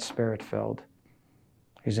 he's not Spirit-filled.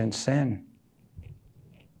 He's in sin.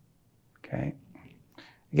 Okay?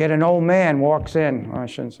 You get an old man walks in. Well, I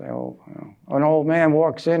shouldn't say old. An old man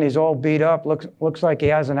walks in. He's all beat up. Looks like he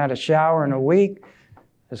hasn't had a shower in a week.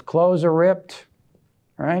 His clothes are ripped.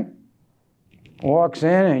 Right? Walks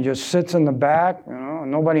in and he just sits in the back. And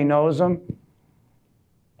nobody knows him.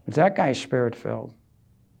 Is that guy Spirit-filled?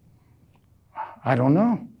 I don't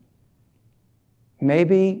know.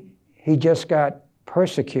 Maybe he just got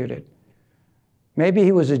persecuted. Maybe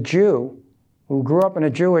he was a Jew who grew up in a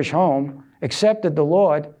Jewish home, accepted the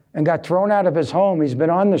Lord, and got thrown out of his home. He's been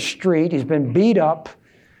on the street. He's been beat up.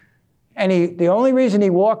 And the only reason he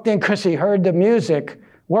walked in because he heard the music,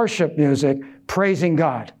 worship music, praising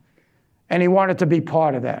God. And he wanted to be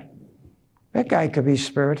part of that. That guy could be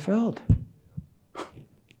Spirit-filled.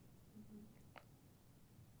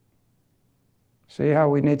 See how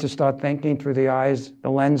we need to start thinking through the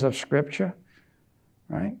lens of Scripture,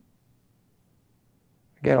 right?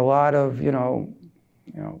 Get a lot of, a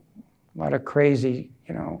lot of crazy,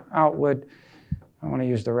 outward. I want to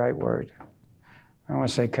use the right word. I don't want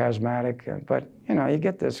to say charismatic, but you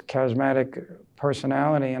get this charismatic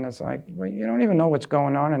personality, and it's like, well, you don't even know what's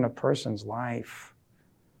going on in a person's life.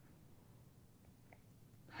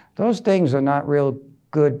 Those things are not real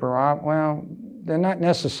good barometer. Well, they're not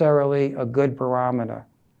necessarily a good barometer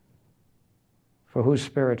for who's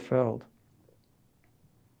Spirit-filled.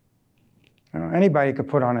 Anybody could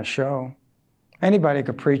put on a show. Anybody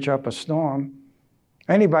could preach up a storm.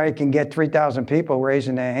 Anybody can get 3,000 people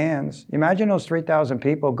raising their hands. Imagine those 3,000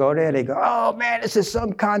 people go there, they go, oh man, this is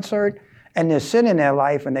some concert, and they're sin in their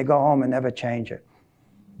life and they go home and never change it.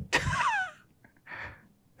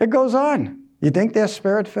 It goes on. You think they're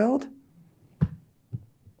Spirit-filled?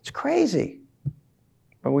 It's crazy.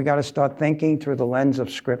 But we got to start thinking through the lens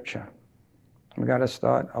of Scripture. We got to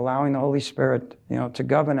start allowing the Holy Spirit, to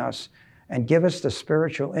govern us and give us the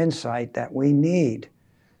spiritual insight that we need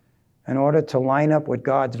in order to line up with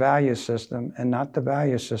God's value system and not the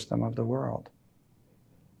value system of the world.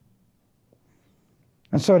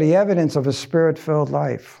 And so the evidence of a Spirit-filled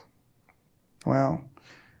life, well,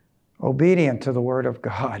 obedient to the Word of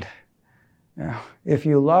God. If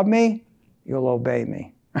you love me, you'll obey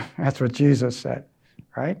me. That's what Jesus said,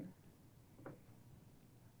 right?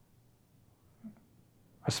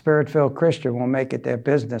 A Spirit-filled Christian will make it their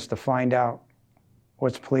business to find out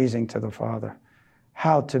what's pleasing to the Father,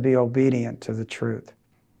 how to be obedient to the truth.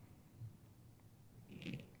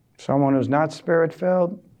 Someone who's not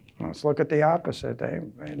Spirit-filled, let's look at the opposite. They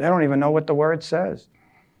don't even know what the Word says.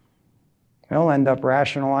 They'll end up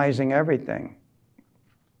rationalizing everything.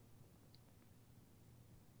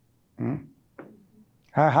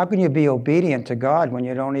 How can you be obedient to God when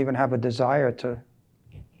you don't even have a desire to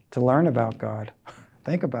learn about God?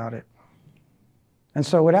 Think about it. And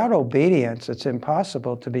so without obedience, it's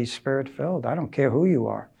impossible to be Spirit-filled. I don't care who you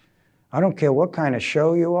are. I don't care what kind of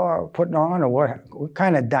show you are putting on or what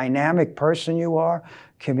kind of dynamic person you are,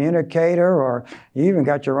 communicator, or you even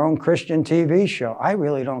got your own Christian TV show. I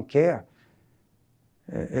really don't care.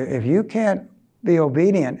 If you can't be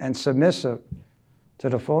obedient and submissive to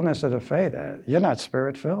the fullness of the faith, you're not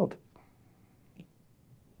Spirit-filled.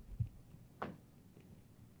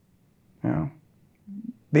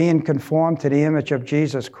 Being conformed to the image of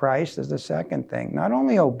Jesus Christ is the second thing. Not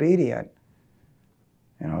only obedient,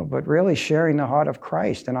 but really sharing the heart of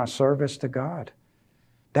Christ in our service to God.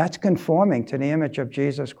 That's conforming to the image of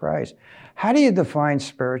Jesus Christ. How do you define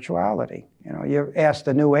spirituality? You ask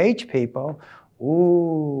the New Age people,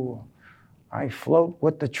 ooh, I float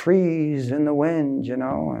with the trees in the wind, and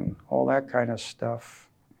all that kind of stuff.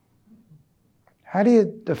 How do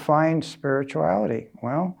you define spirituality?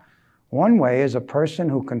 Well, One way is a person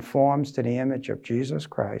who conforms to the image of Jesus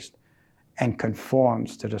Christ and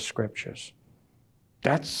conforms to the Scriptures.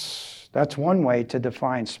 That's one way to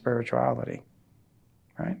define spirituality,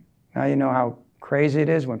 right? Now you know how crazy it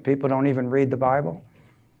is when people don't even read the Bible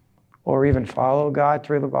or even follow God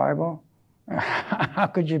through the Bible. How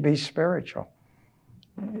could you be spiritual?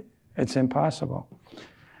 It's impossible.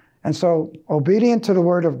 And so, obedient to the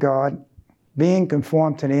Word of God, being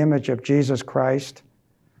conformed to the image of Jesus Christ,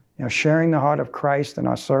 sharing the heart of Christ in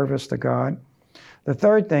our service to God. The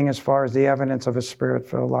third thing, as far as the evidence of a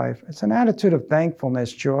Spirit-filled life, it's an attitude of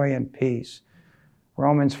thankfulness, joy, and peace.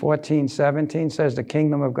 Romans 14:17 says, the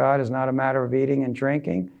kingdom of God is not a matter of eating and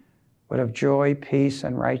drinking, but of joy, peace,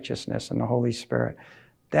 and righteousness in the Holy Spirit.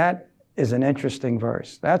 That is an interesting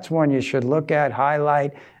verse. That's one you should look at,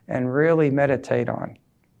 highlight, and really meditate on.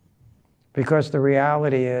 Because the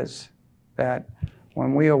reality is that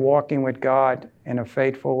when we are walking with God in a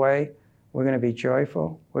faithful way, we're going to be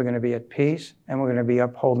joyful, we're going to be at peace, and we're going to be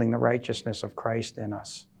upholding the righteousness of Christ in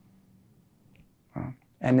us.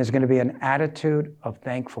 And there's going to be an attitude of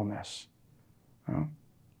thankfulness.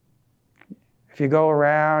 If you go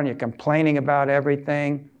around, you're complaining about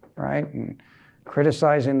everything, right? And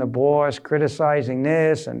criticizing the boss, criticizing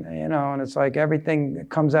this, and and it's like everything that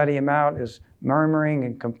comes out of your mouth is murmuring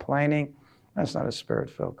and complaining. That's not a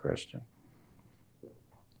Spirit-filled Christian.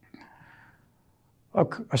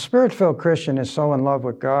 A Spirit-filled Christian is so in love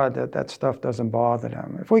with God that stuff doesn't bother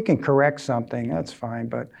them. If we can correct something, that's fine,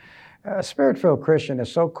 but a Spirit-filled Christian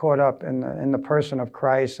is so caught up in the person of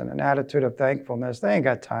Christ and an attitude of thankfulness, they ain't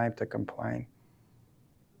got time to complain.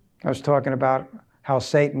 I was talking about how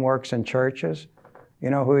Satan works in churches.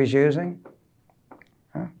 You know who he's using?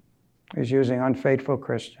 He's using unfaithful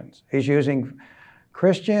Christians. He's using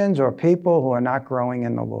Christians or people who are not growing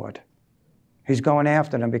in the Lord. He's going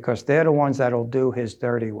after them because they're the ones that'll do his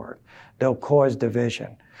dirty work. They'll cause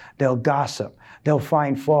division. They'll gossip. They'll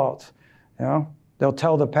find fault. They'll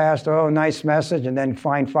tell the pastor, oh, nice message, and then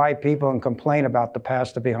find 5 people and complain about the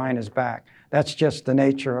pastor behind his back. That's just the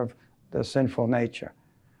nature of the sinful nature.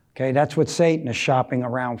 Okay, that's what Satan is shopping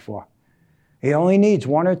around for. He only needs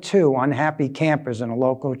 1 or 2 unhappy campers in a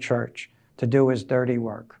local church to do his dirty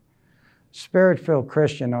work. Spirit-filled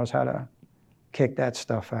Christian knows how to kick that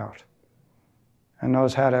stuff out and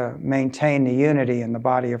knows how to maintain the unity in the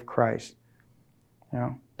body of Christ.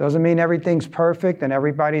 Doesn't mean everything's perfect and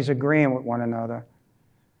everybody's agreeing with one another.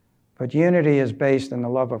 But unity is based in the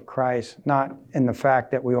love of Christ, not in the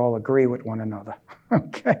fact that we all agree with one another.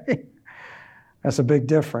 Okay? That's a big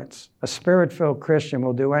difference. A Spirit-filled Christian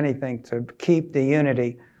will do anything to keep the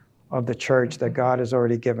unity of the church that God has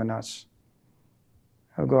already given us.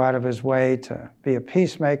 He'll go out of his way to be a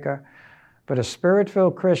peacemaker. But a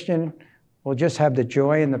Spirit-filled Christian will just have the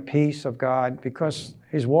joy and the peace of God because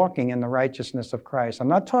he's walking in the righteousness of Christ. I'm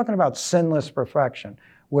not talking about sinless perfection.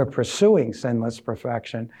 We're pursuing sinless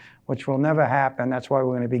perfection, which will never happen. That's why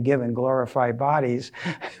we're going to be given glorified bodies.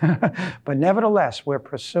 But nevertheless, we're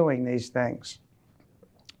pursuing these things.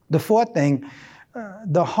 The fourth thing,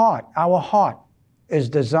 the heart, our heart is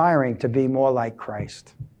desiring to be more like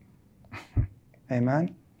Christ.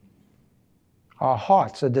 Amen? Our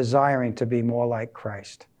hearts are desiring to be more like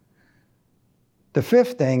Christ. The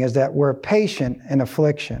fifth thing is that we're patient in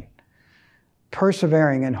affliction,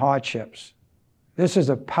 persevering in hardships. This is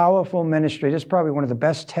a powerful ministry. This is probably one of the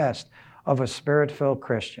best tests of a Spirit-filled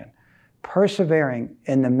Christian. Persevering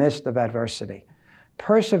in the midst of adversity.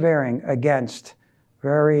 Persevering against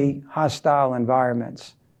very hostile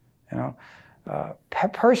environments.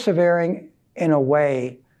 Persevering in a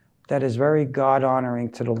way that is very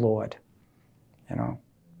God-honoring to the Lord.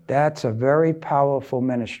 That's a very powerful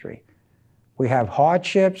ministry. We have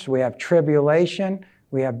hardships, we have tribulation,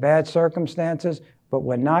 we have bad circumstances, but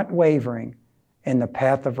we're not wavering in the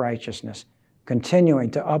path of righteousness,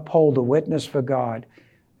 continuing to uphold the witness for God,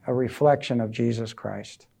 a reflection of Jesus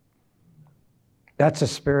Christ. That's a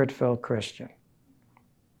Spirit-filled Christian.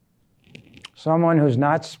 Someone who's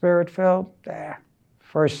not Spirit-filled,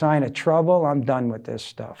 first sign of trouble, I'm done with this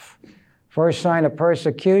stuff. First sign of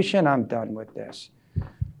persecution, I'm done with this.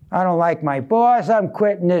 I don't like my boss, I'm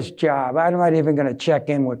quitting this job. I'm not even going to check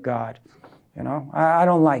in with God. I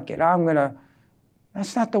don't like it.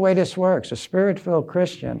 That's not the way this works. A Spirit-filled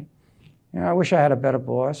Christian, I wish I had a better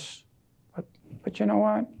boss. But you know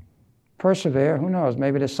what? Persevere. Who knows?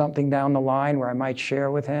 Maybe there's something down the line where I might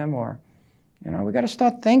share with him or, we got to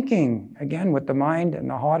start thinking again with the mind and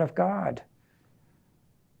the heart of God.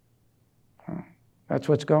 That's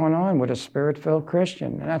what's going on with a Spirit-filled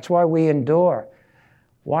Christian. And that's why we endure.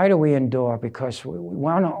 Why do we endure? Because we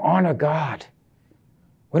want to honor God.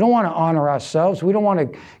 We don't want to honor ourselves. We don't want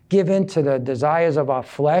to give in to the desires of our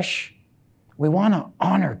flesh. We want to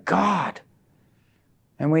honor God.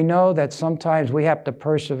 And we know that sometimes we have to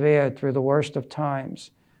persevere through the worst of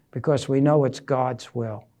times because we know it's God's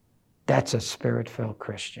will. That's a Spirit-filled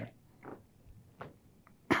Christian.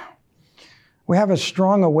 We have a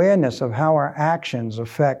strong awareness of how our actions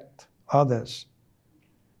affect others.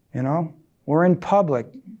 You know, we're in public.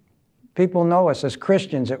 People know us as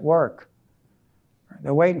Christians at work.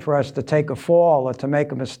 They're waiting for us to take a fall or to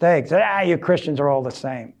make a mistake. Say, you Christians are all the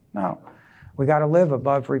same. No, we got to live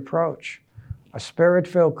above reproach. A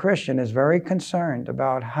Spirit-filled Christian is very concerned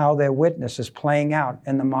about how their witness is playing out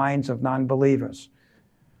in the minds of non-believers.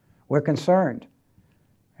 We're concerned.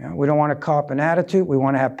 You know, we don't want to cop an attitude. We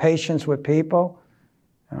want to have patience with people.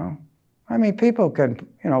 You know, I mean, people can,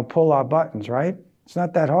 pull our buttons, right? It's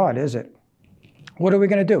not that hard, is it? What are we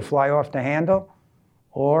going to do? Fly off the handle?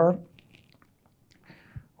 Or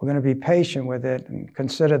we're going to be patient with it and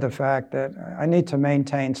consider the fact that I need to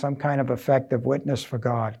maintain some kind of effective witness for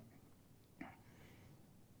God.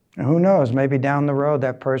 And who knows, maybe down the road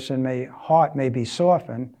that person's heart may be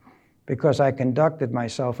softened because I conducted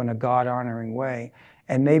myself in a God-honoring way.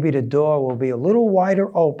 And maybe the door will be a little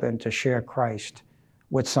wider open to share Christ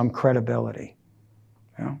with some credibility.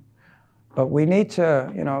 You know? But we need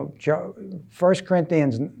to, 1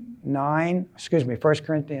 Corinthians 9,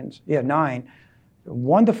 a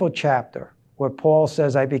wonderful chapter where Paul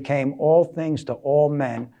says, I became all things to all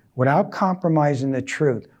men without compromising the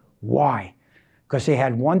truth. Why? Because he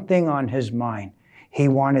had one thing on his mind. He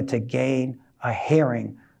wanted to gain a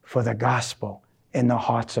hearing for the gospel in the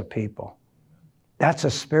hearts of people. That's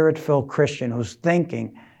a Spirit-filled Christian who's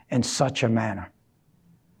thinking in such a manner.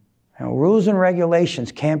 Rules and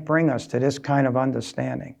regulations can't bring us to this kind of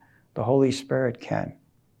understanding. The Holy Spirit can.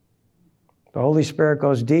 The Holy Spirit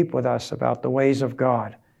goes deep with us about the ways of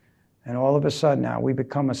God. And all of a sudden now we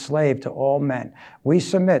become a slave to all men. We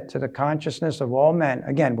submit to the consciousness of all men,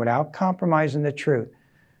 again, without compromising the truth,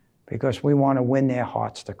 because we want to win their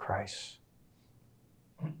hearts to Christ.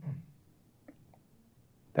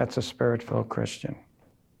 That's a Spirit-filled Christian.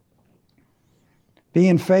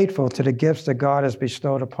 Being faithful to the gifts that God has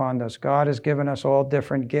bestowed upon us. God has given us all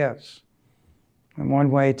different gifts. And one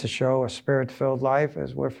way to show a Spirit-filled life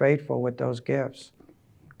is we're faithful with those gifts.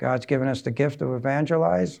 God's given us the gift of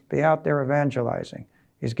evangelize. Be out there evangelizing.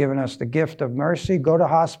 He's given us the gift of mercy. Go to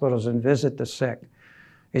hospitals and visit the sick.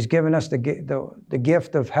 He's given us the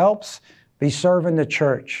gift of helps. Be serving the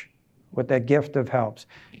church with that gift of helps.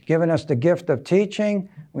 He's given us the gift of teaching.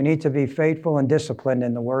 We need to be faithful and disciplined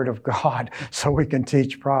in the Word of God so we can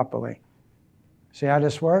teach properly. See how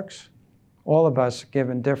this works? All of us are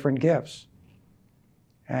given different gifts.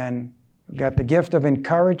 And we've got the gift of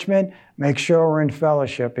encouragement. Make sure we're in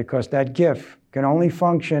fellowship because that gift can only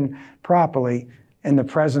function properly in the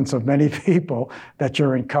presence of many people that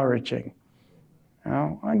you're encouraging.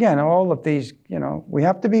 Again, all of these, we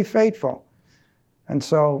have to be faithful. And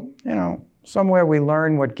so, somewhere we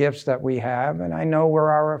learn what gifts that we have, and I know where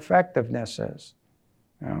our effectiveness is.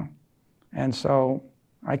 And so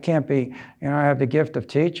I can't be, I have the gift of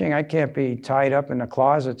teaching. I can't be tied up in a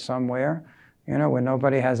closet somewhere, where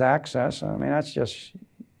nobody has access. I mean, that's just,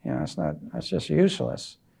 that's just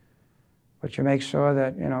useless. But you make sure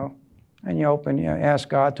that, and you ask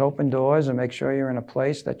God to open doors and make sure you're in a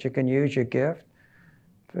place that you can use your gift.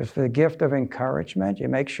 For the gift of encouragement, you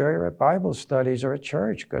make sure you're at Bible studies or at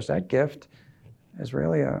church, because that gift is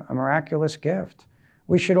really a miraculous gift.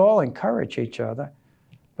 We should all encourage each other.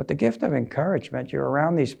 But the gift of encouragement, you're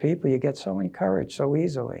around these people, you get so encouraged so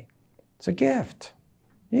easily. It's a gift.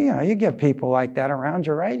 You get people like that around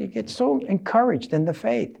you, right? You get so encouraged in the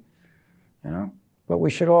faith, But we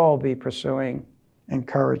should all be pursuing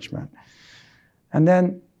encouragement. And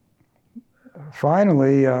then,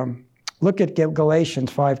 finally, look at Galatians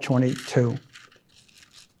 5:22.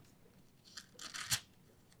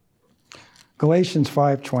 Galatians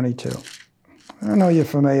 5:22. I know you're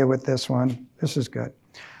familiar with this one. This is good.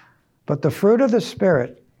 But the fruit of the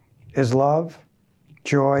Spirit is love,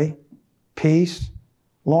 joy, peace,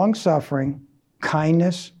 long-suffering,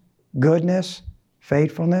 kindness, goodness,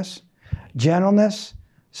 faithfulness, gentleness,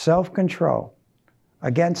 self-control.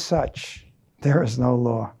 Against such, there is no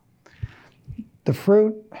law. The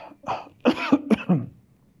fruit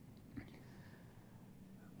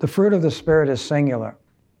The fruit of the Spirit is singular.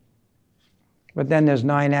 But then there's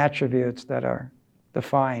 9 attributes that are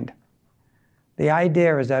defined. The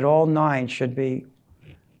idea is that all 9 should be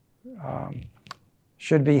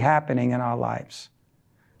happening in our lives.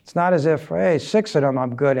 It's not as if, hey, 6 of them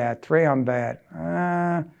I'm good at, 3 I'm bad.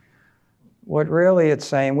 what really it's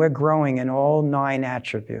saying, we're growing in all 9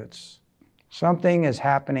 attributes. Something is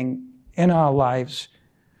happening in our lives,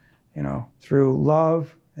 through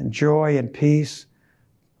love and joy and peace,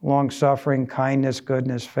 long-suffering, kindness,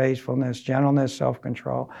 goodness, faithfulness, gentleness,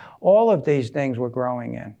 self-control. All of these things we're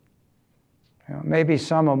growing in. Maybe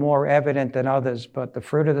some are more evident than others, but the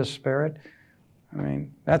fruit of the Spirit,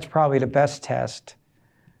 that's probably the best test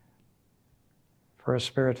for a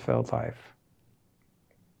Spirit-filled life.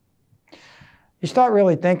 You start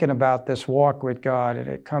really thinking about this walk with God, and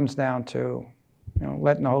it comes down to,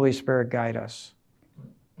 letting the Holy Spirit guide us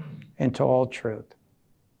into all truth.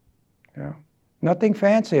 Nothing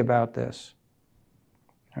fancy about this.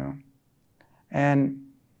 And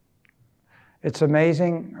it's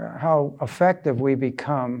amazing how effective we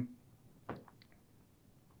become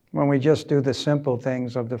when we just do the simple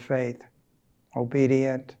things of the faith.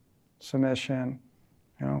 Obedient, submission,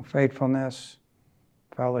 faithfulness,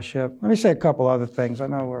 fellowship. Let me say a couple other things. I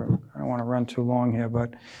know I don't want to run too long here,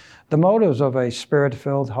 but the motives of a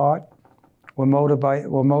Spirit-filled heart, we're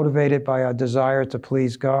motivated by our desire to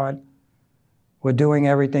please God. We're doing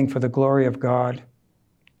everything for the glory of God.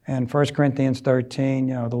 And 1 Corinthians 13,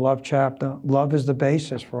 the love chapter, love is the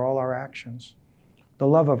basis for all our actions. The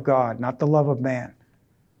love of God, not the love of man.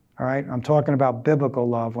 All right? I'm talking about biblical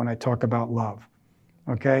love when I talk about love.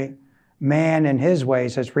 Okay? Man in his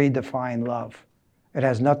ways has redefined love. It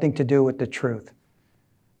has nothing to do with the truth.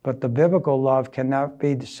 But the biblical love cannot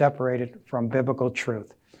be separated from biblical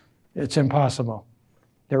truth. It's impossible.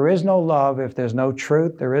 There is no love if there's no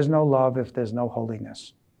truth. There is no love if there's no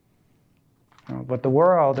holiness. But the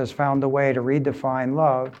world has found a way to redefine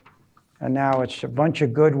love, and now it's a bunch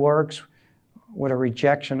of good works with a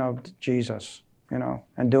rejection of Jesus,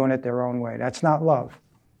 and doing it their own way. That's not love.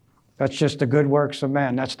 That's just the good works of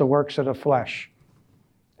man. That's the works of the flesh.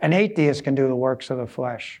 An atheist can do the works of the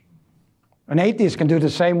flesh. An atheist can do the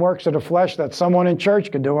same works of the flesh that someone in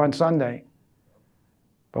church could do on Sunday.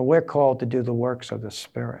 But we're called to do the works of the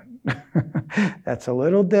Spirit. That's a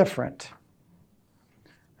little different.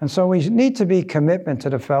 And so we need to be commitment to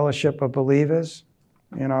the fellowship of believers.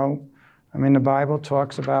 The Bible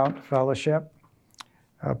talks about fellowship.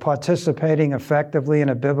 Participating effectively in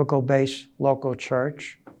a biblical-based local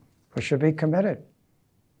church. We should be committed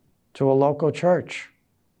to a local church.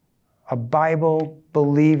 A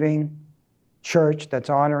Bible-believing church that's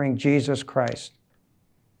honoring Jesus Christ.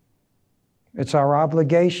 It's our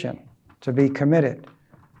obligation to be committed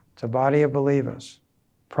to a body of believers.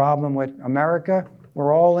 Problem with America,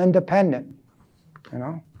 we're all independent.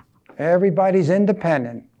 Everybody's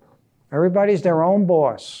independent. Everybody's their own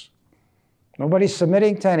boss. Nobody's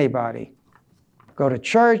submitting to anybody. Go to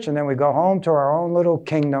church and then we go home to our own little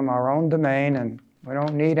kingdom, our own domain, and we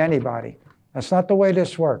don't need anybody. That's not the way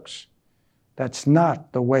this works. That's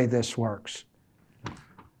not the way this works.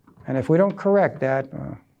 And if we don't correct that,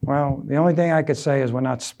 the only thing I could say is we're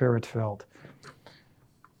not Spirit-filled.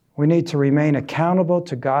 We need to remain accountable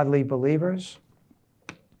to godly believers.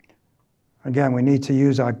 Again, we need to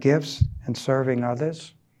use our gifts in serving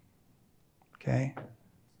others. Okay?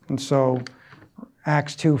 And so,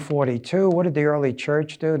 Acts 2:42, what did the early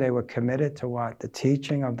church do? They were committed to what? The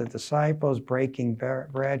teaching of the disciples, breaking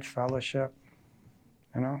bread, fellowship.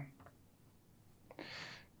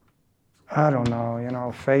 I don't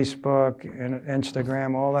know, Facebook,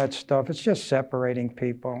 Instagram, all that stuff, it's just separating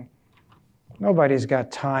people. Nobody's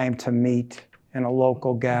got time to meet in a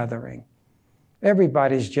local gathering.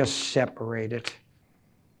 Everybody's just separated.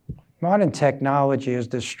 Modern technology is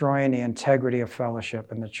destroying the integrity of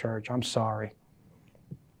fellowship in the church. I'm sorry.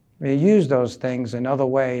 We use those things in other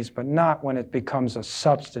ways, but not when it becomes a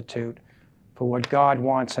substitute for what God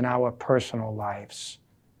wants in our personal lives.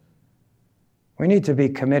 We need to be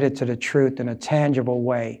committed to the truth in a tangible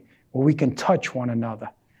way where we can touch one another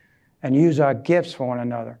and use our gifts for one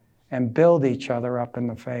another and build each other up in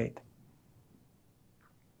the faith.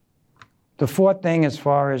 The fourth thing, as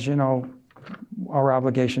far as, our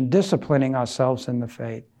obligation, disciplining ourselves in the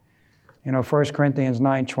faith. 1 Corinthians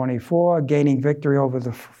 9:24, gaining victory over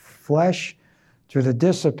the flesh through the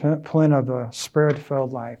discipline of a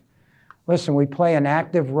Spirit-filled life. Listen, we play an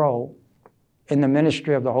active role in the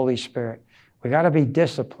ministry of the Holy Spirit. We got to be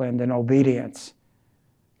disciplined in obedience.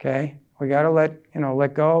 Okay? We got to let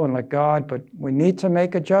go and let God, but we need to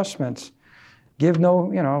make adjustments.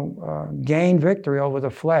 Gain victory over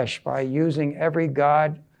the flesh by using every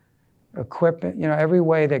every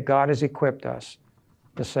way that God has equipped us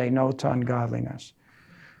to say no to ungodliness.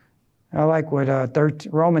 I like what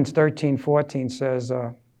Romans 13:14 says,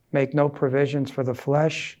 make no provisions for the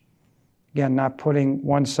flesh. Again, not putting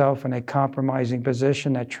oneself in a compromising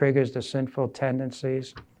position that triggers the sinful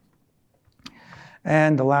tendencies.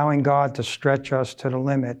 and allowing God to stretch us to the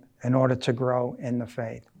limit in order to grow in the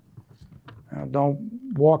faith. Don't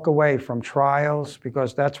walk away from trials,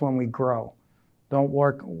 because that's when we grow. Don't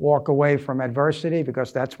walk away from adversity,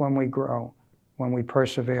 because that's when we grow, when we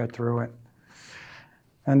persevere through it.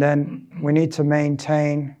 And then we need to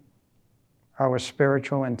maintain our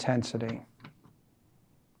spiritual intensity.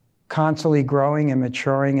 Constantly growing and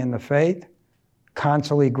maturing in the faith,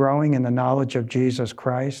 constantly growing in the knowledge of Jesus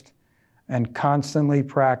Christ, and constantly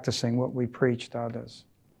practicing what we preach to others.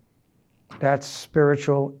 That's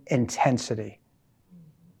spiritual intensity.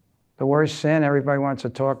 The worst sin everybody wants to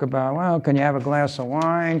talk about, well, can you have a glass of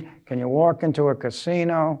wine? Can you walk into a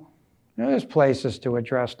casino? There's places to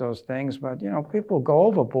address those things, but people go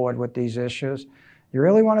overboard with these issues. You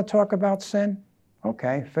really want to talk about sin?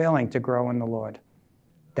 Okay, failing to grow in the Lord.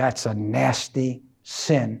 That's a nasty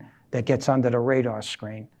sin that gets under the radar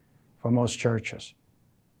screen for most churches.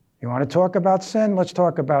 You want to talk about sin? Let's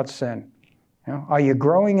talk about sin. Are you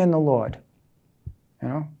growing in the Lord?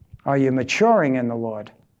 Are you maturing in the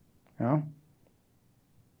Lord?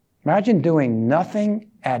 Imagine doing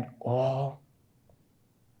nothing at all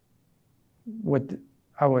with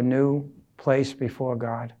our new place before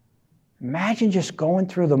God. Imagine just going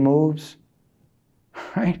through the moves,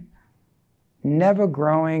 right? Never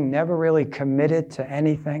growing, never really committed to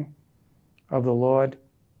anything of the Lord.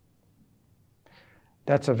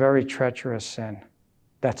 That's a very treacherous sin.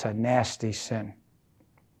 That's a nasty sin.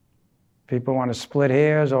 People want to split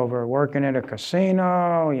hairs over working at a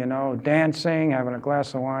casino, dancing, having a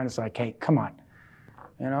glass of wine. It's like, hey, come on.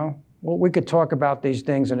 Well, we could talk about these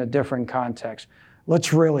things in a different context.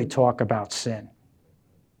 Let's really talk about sin.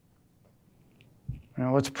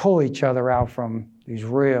 Let's pull each other out from these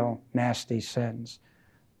real nasty sins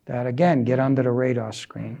that, again, get under the radar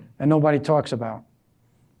screen and nobody talks about.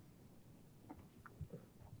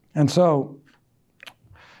 And so,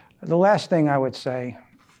 the last thing I would say,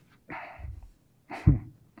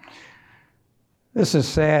 this is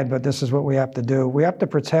sad, but this is what we have to do. We have to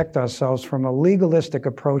protect ourselves from a legalistic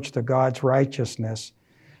approach to God's righteousness,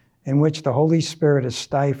 in which the Holy Spirit is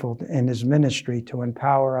stifled in His ministry to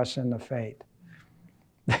empower us in the faith.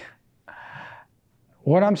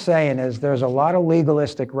 What I'm saying is there's a lot of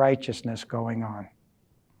legalistic righteousness going on.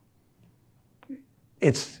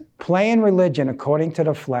 It's playing religion according to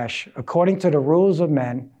the flesh, according to the rules of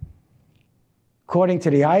men, according to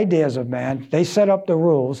the ideas of man. They set up the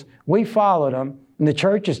rules. We follow them. And the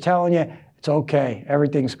church is telling you, it's okay,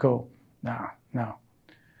 everything's cool. No.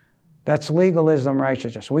 That's legalism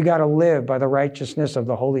righteousness. We got to live by the righteousness of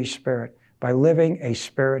the Holy Spirit, by living a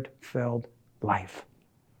Spirit-filled life.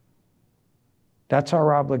 That's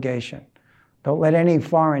our obligation. Don't let any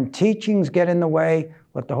foreign teachings get in the way.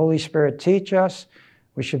 Let the Holy Spirit teach us.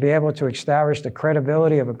 We should be able to establish the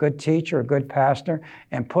credibility of a good teacher, a good pastor,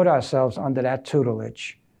 and put ourselves under that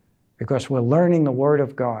tutelage, because we're learning the Word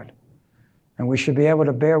of God. And we should be able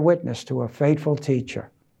to bear witness to a faithful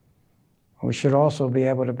teacher. We should also be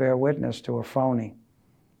able to bear witness to a phony.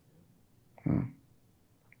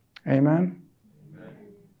 Amen?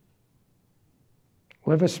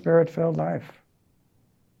 Live a Spirit-filled life.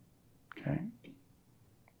 Okay?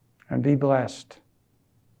 And be blessed.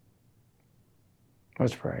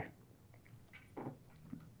 Let's pray.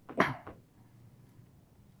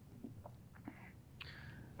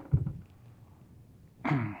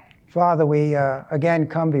 Father, we again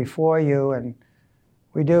come before you, and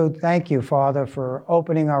we do thank you, Father, for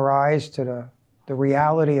opening our eyes to the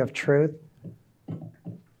reality of truth,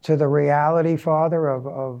 to the reality, Father,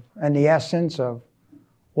 of and the essence of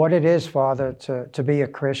what it is, Father, to be a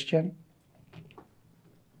Christian.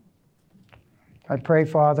 I pray,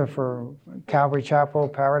 Father, for Calvary Chapel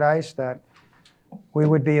Paradise, that we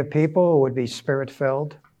would be a people who would be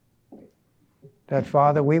Spirit-filled. That,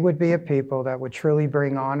 Father, we would be a people that would truly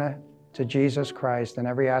bring honor to Jesus Christ in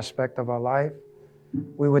every aspect of our life.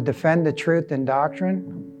 We would defend the truth in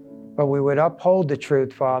doctrine, but we would uphold the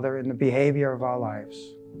truth, Father, in the behavior of our lives.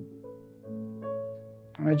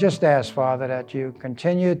 And I just ask, Father, that you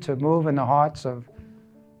continue to move in the hearts of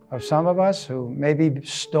some of us who may be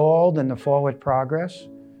stalled in the forward progress.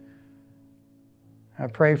 I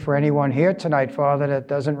pray for anyone here tonight, Father, that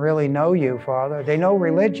doesn't really know you, Father. They know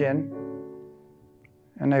religion,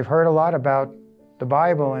 and they've heard a lot about the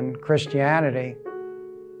Bible and Christianity,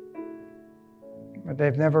 but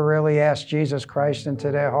they've never really asked Jesus Christ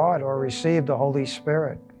into their heart or received the Holy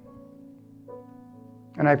Spirit.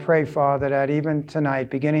 And I pray, Father, that even tonight,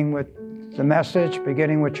 beginning with the message,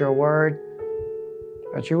 beginning with your word,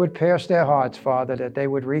 that you would pierce their hearts, Father, that they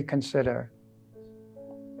would reconsider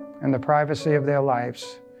in the privacy of their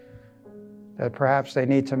lives, that perhaps they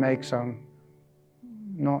need to make some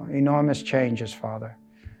enormous changes, Father.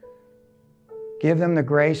 Give them the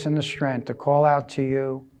grace and the strength to call out to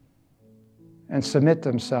you and submit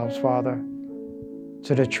themselves, Father,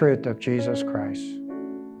 to the truth of Jesus Christ.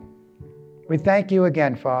 We thank you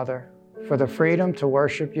again, Father, for the freedom to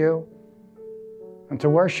worship you and to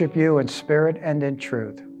worship you in spirit and in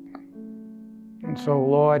truth. And so,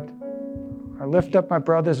 Lord, I lift up my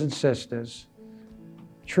brothers and sisters.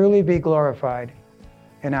 Truly be glorified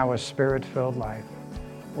in our spirit-filled life.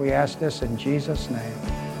 We ask this in Jesus'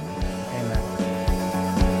 name.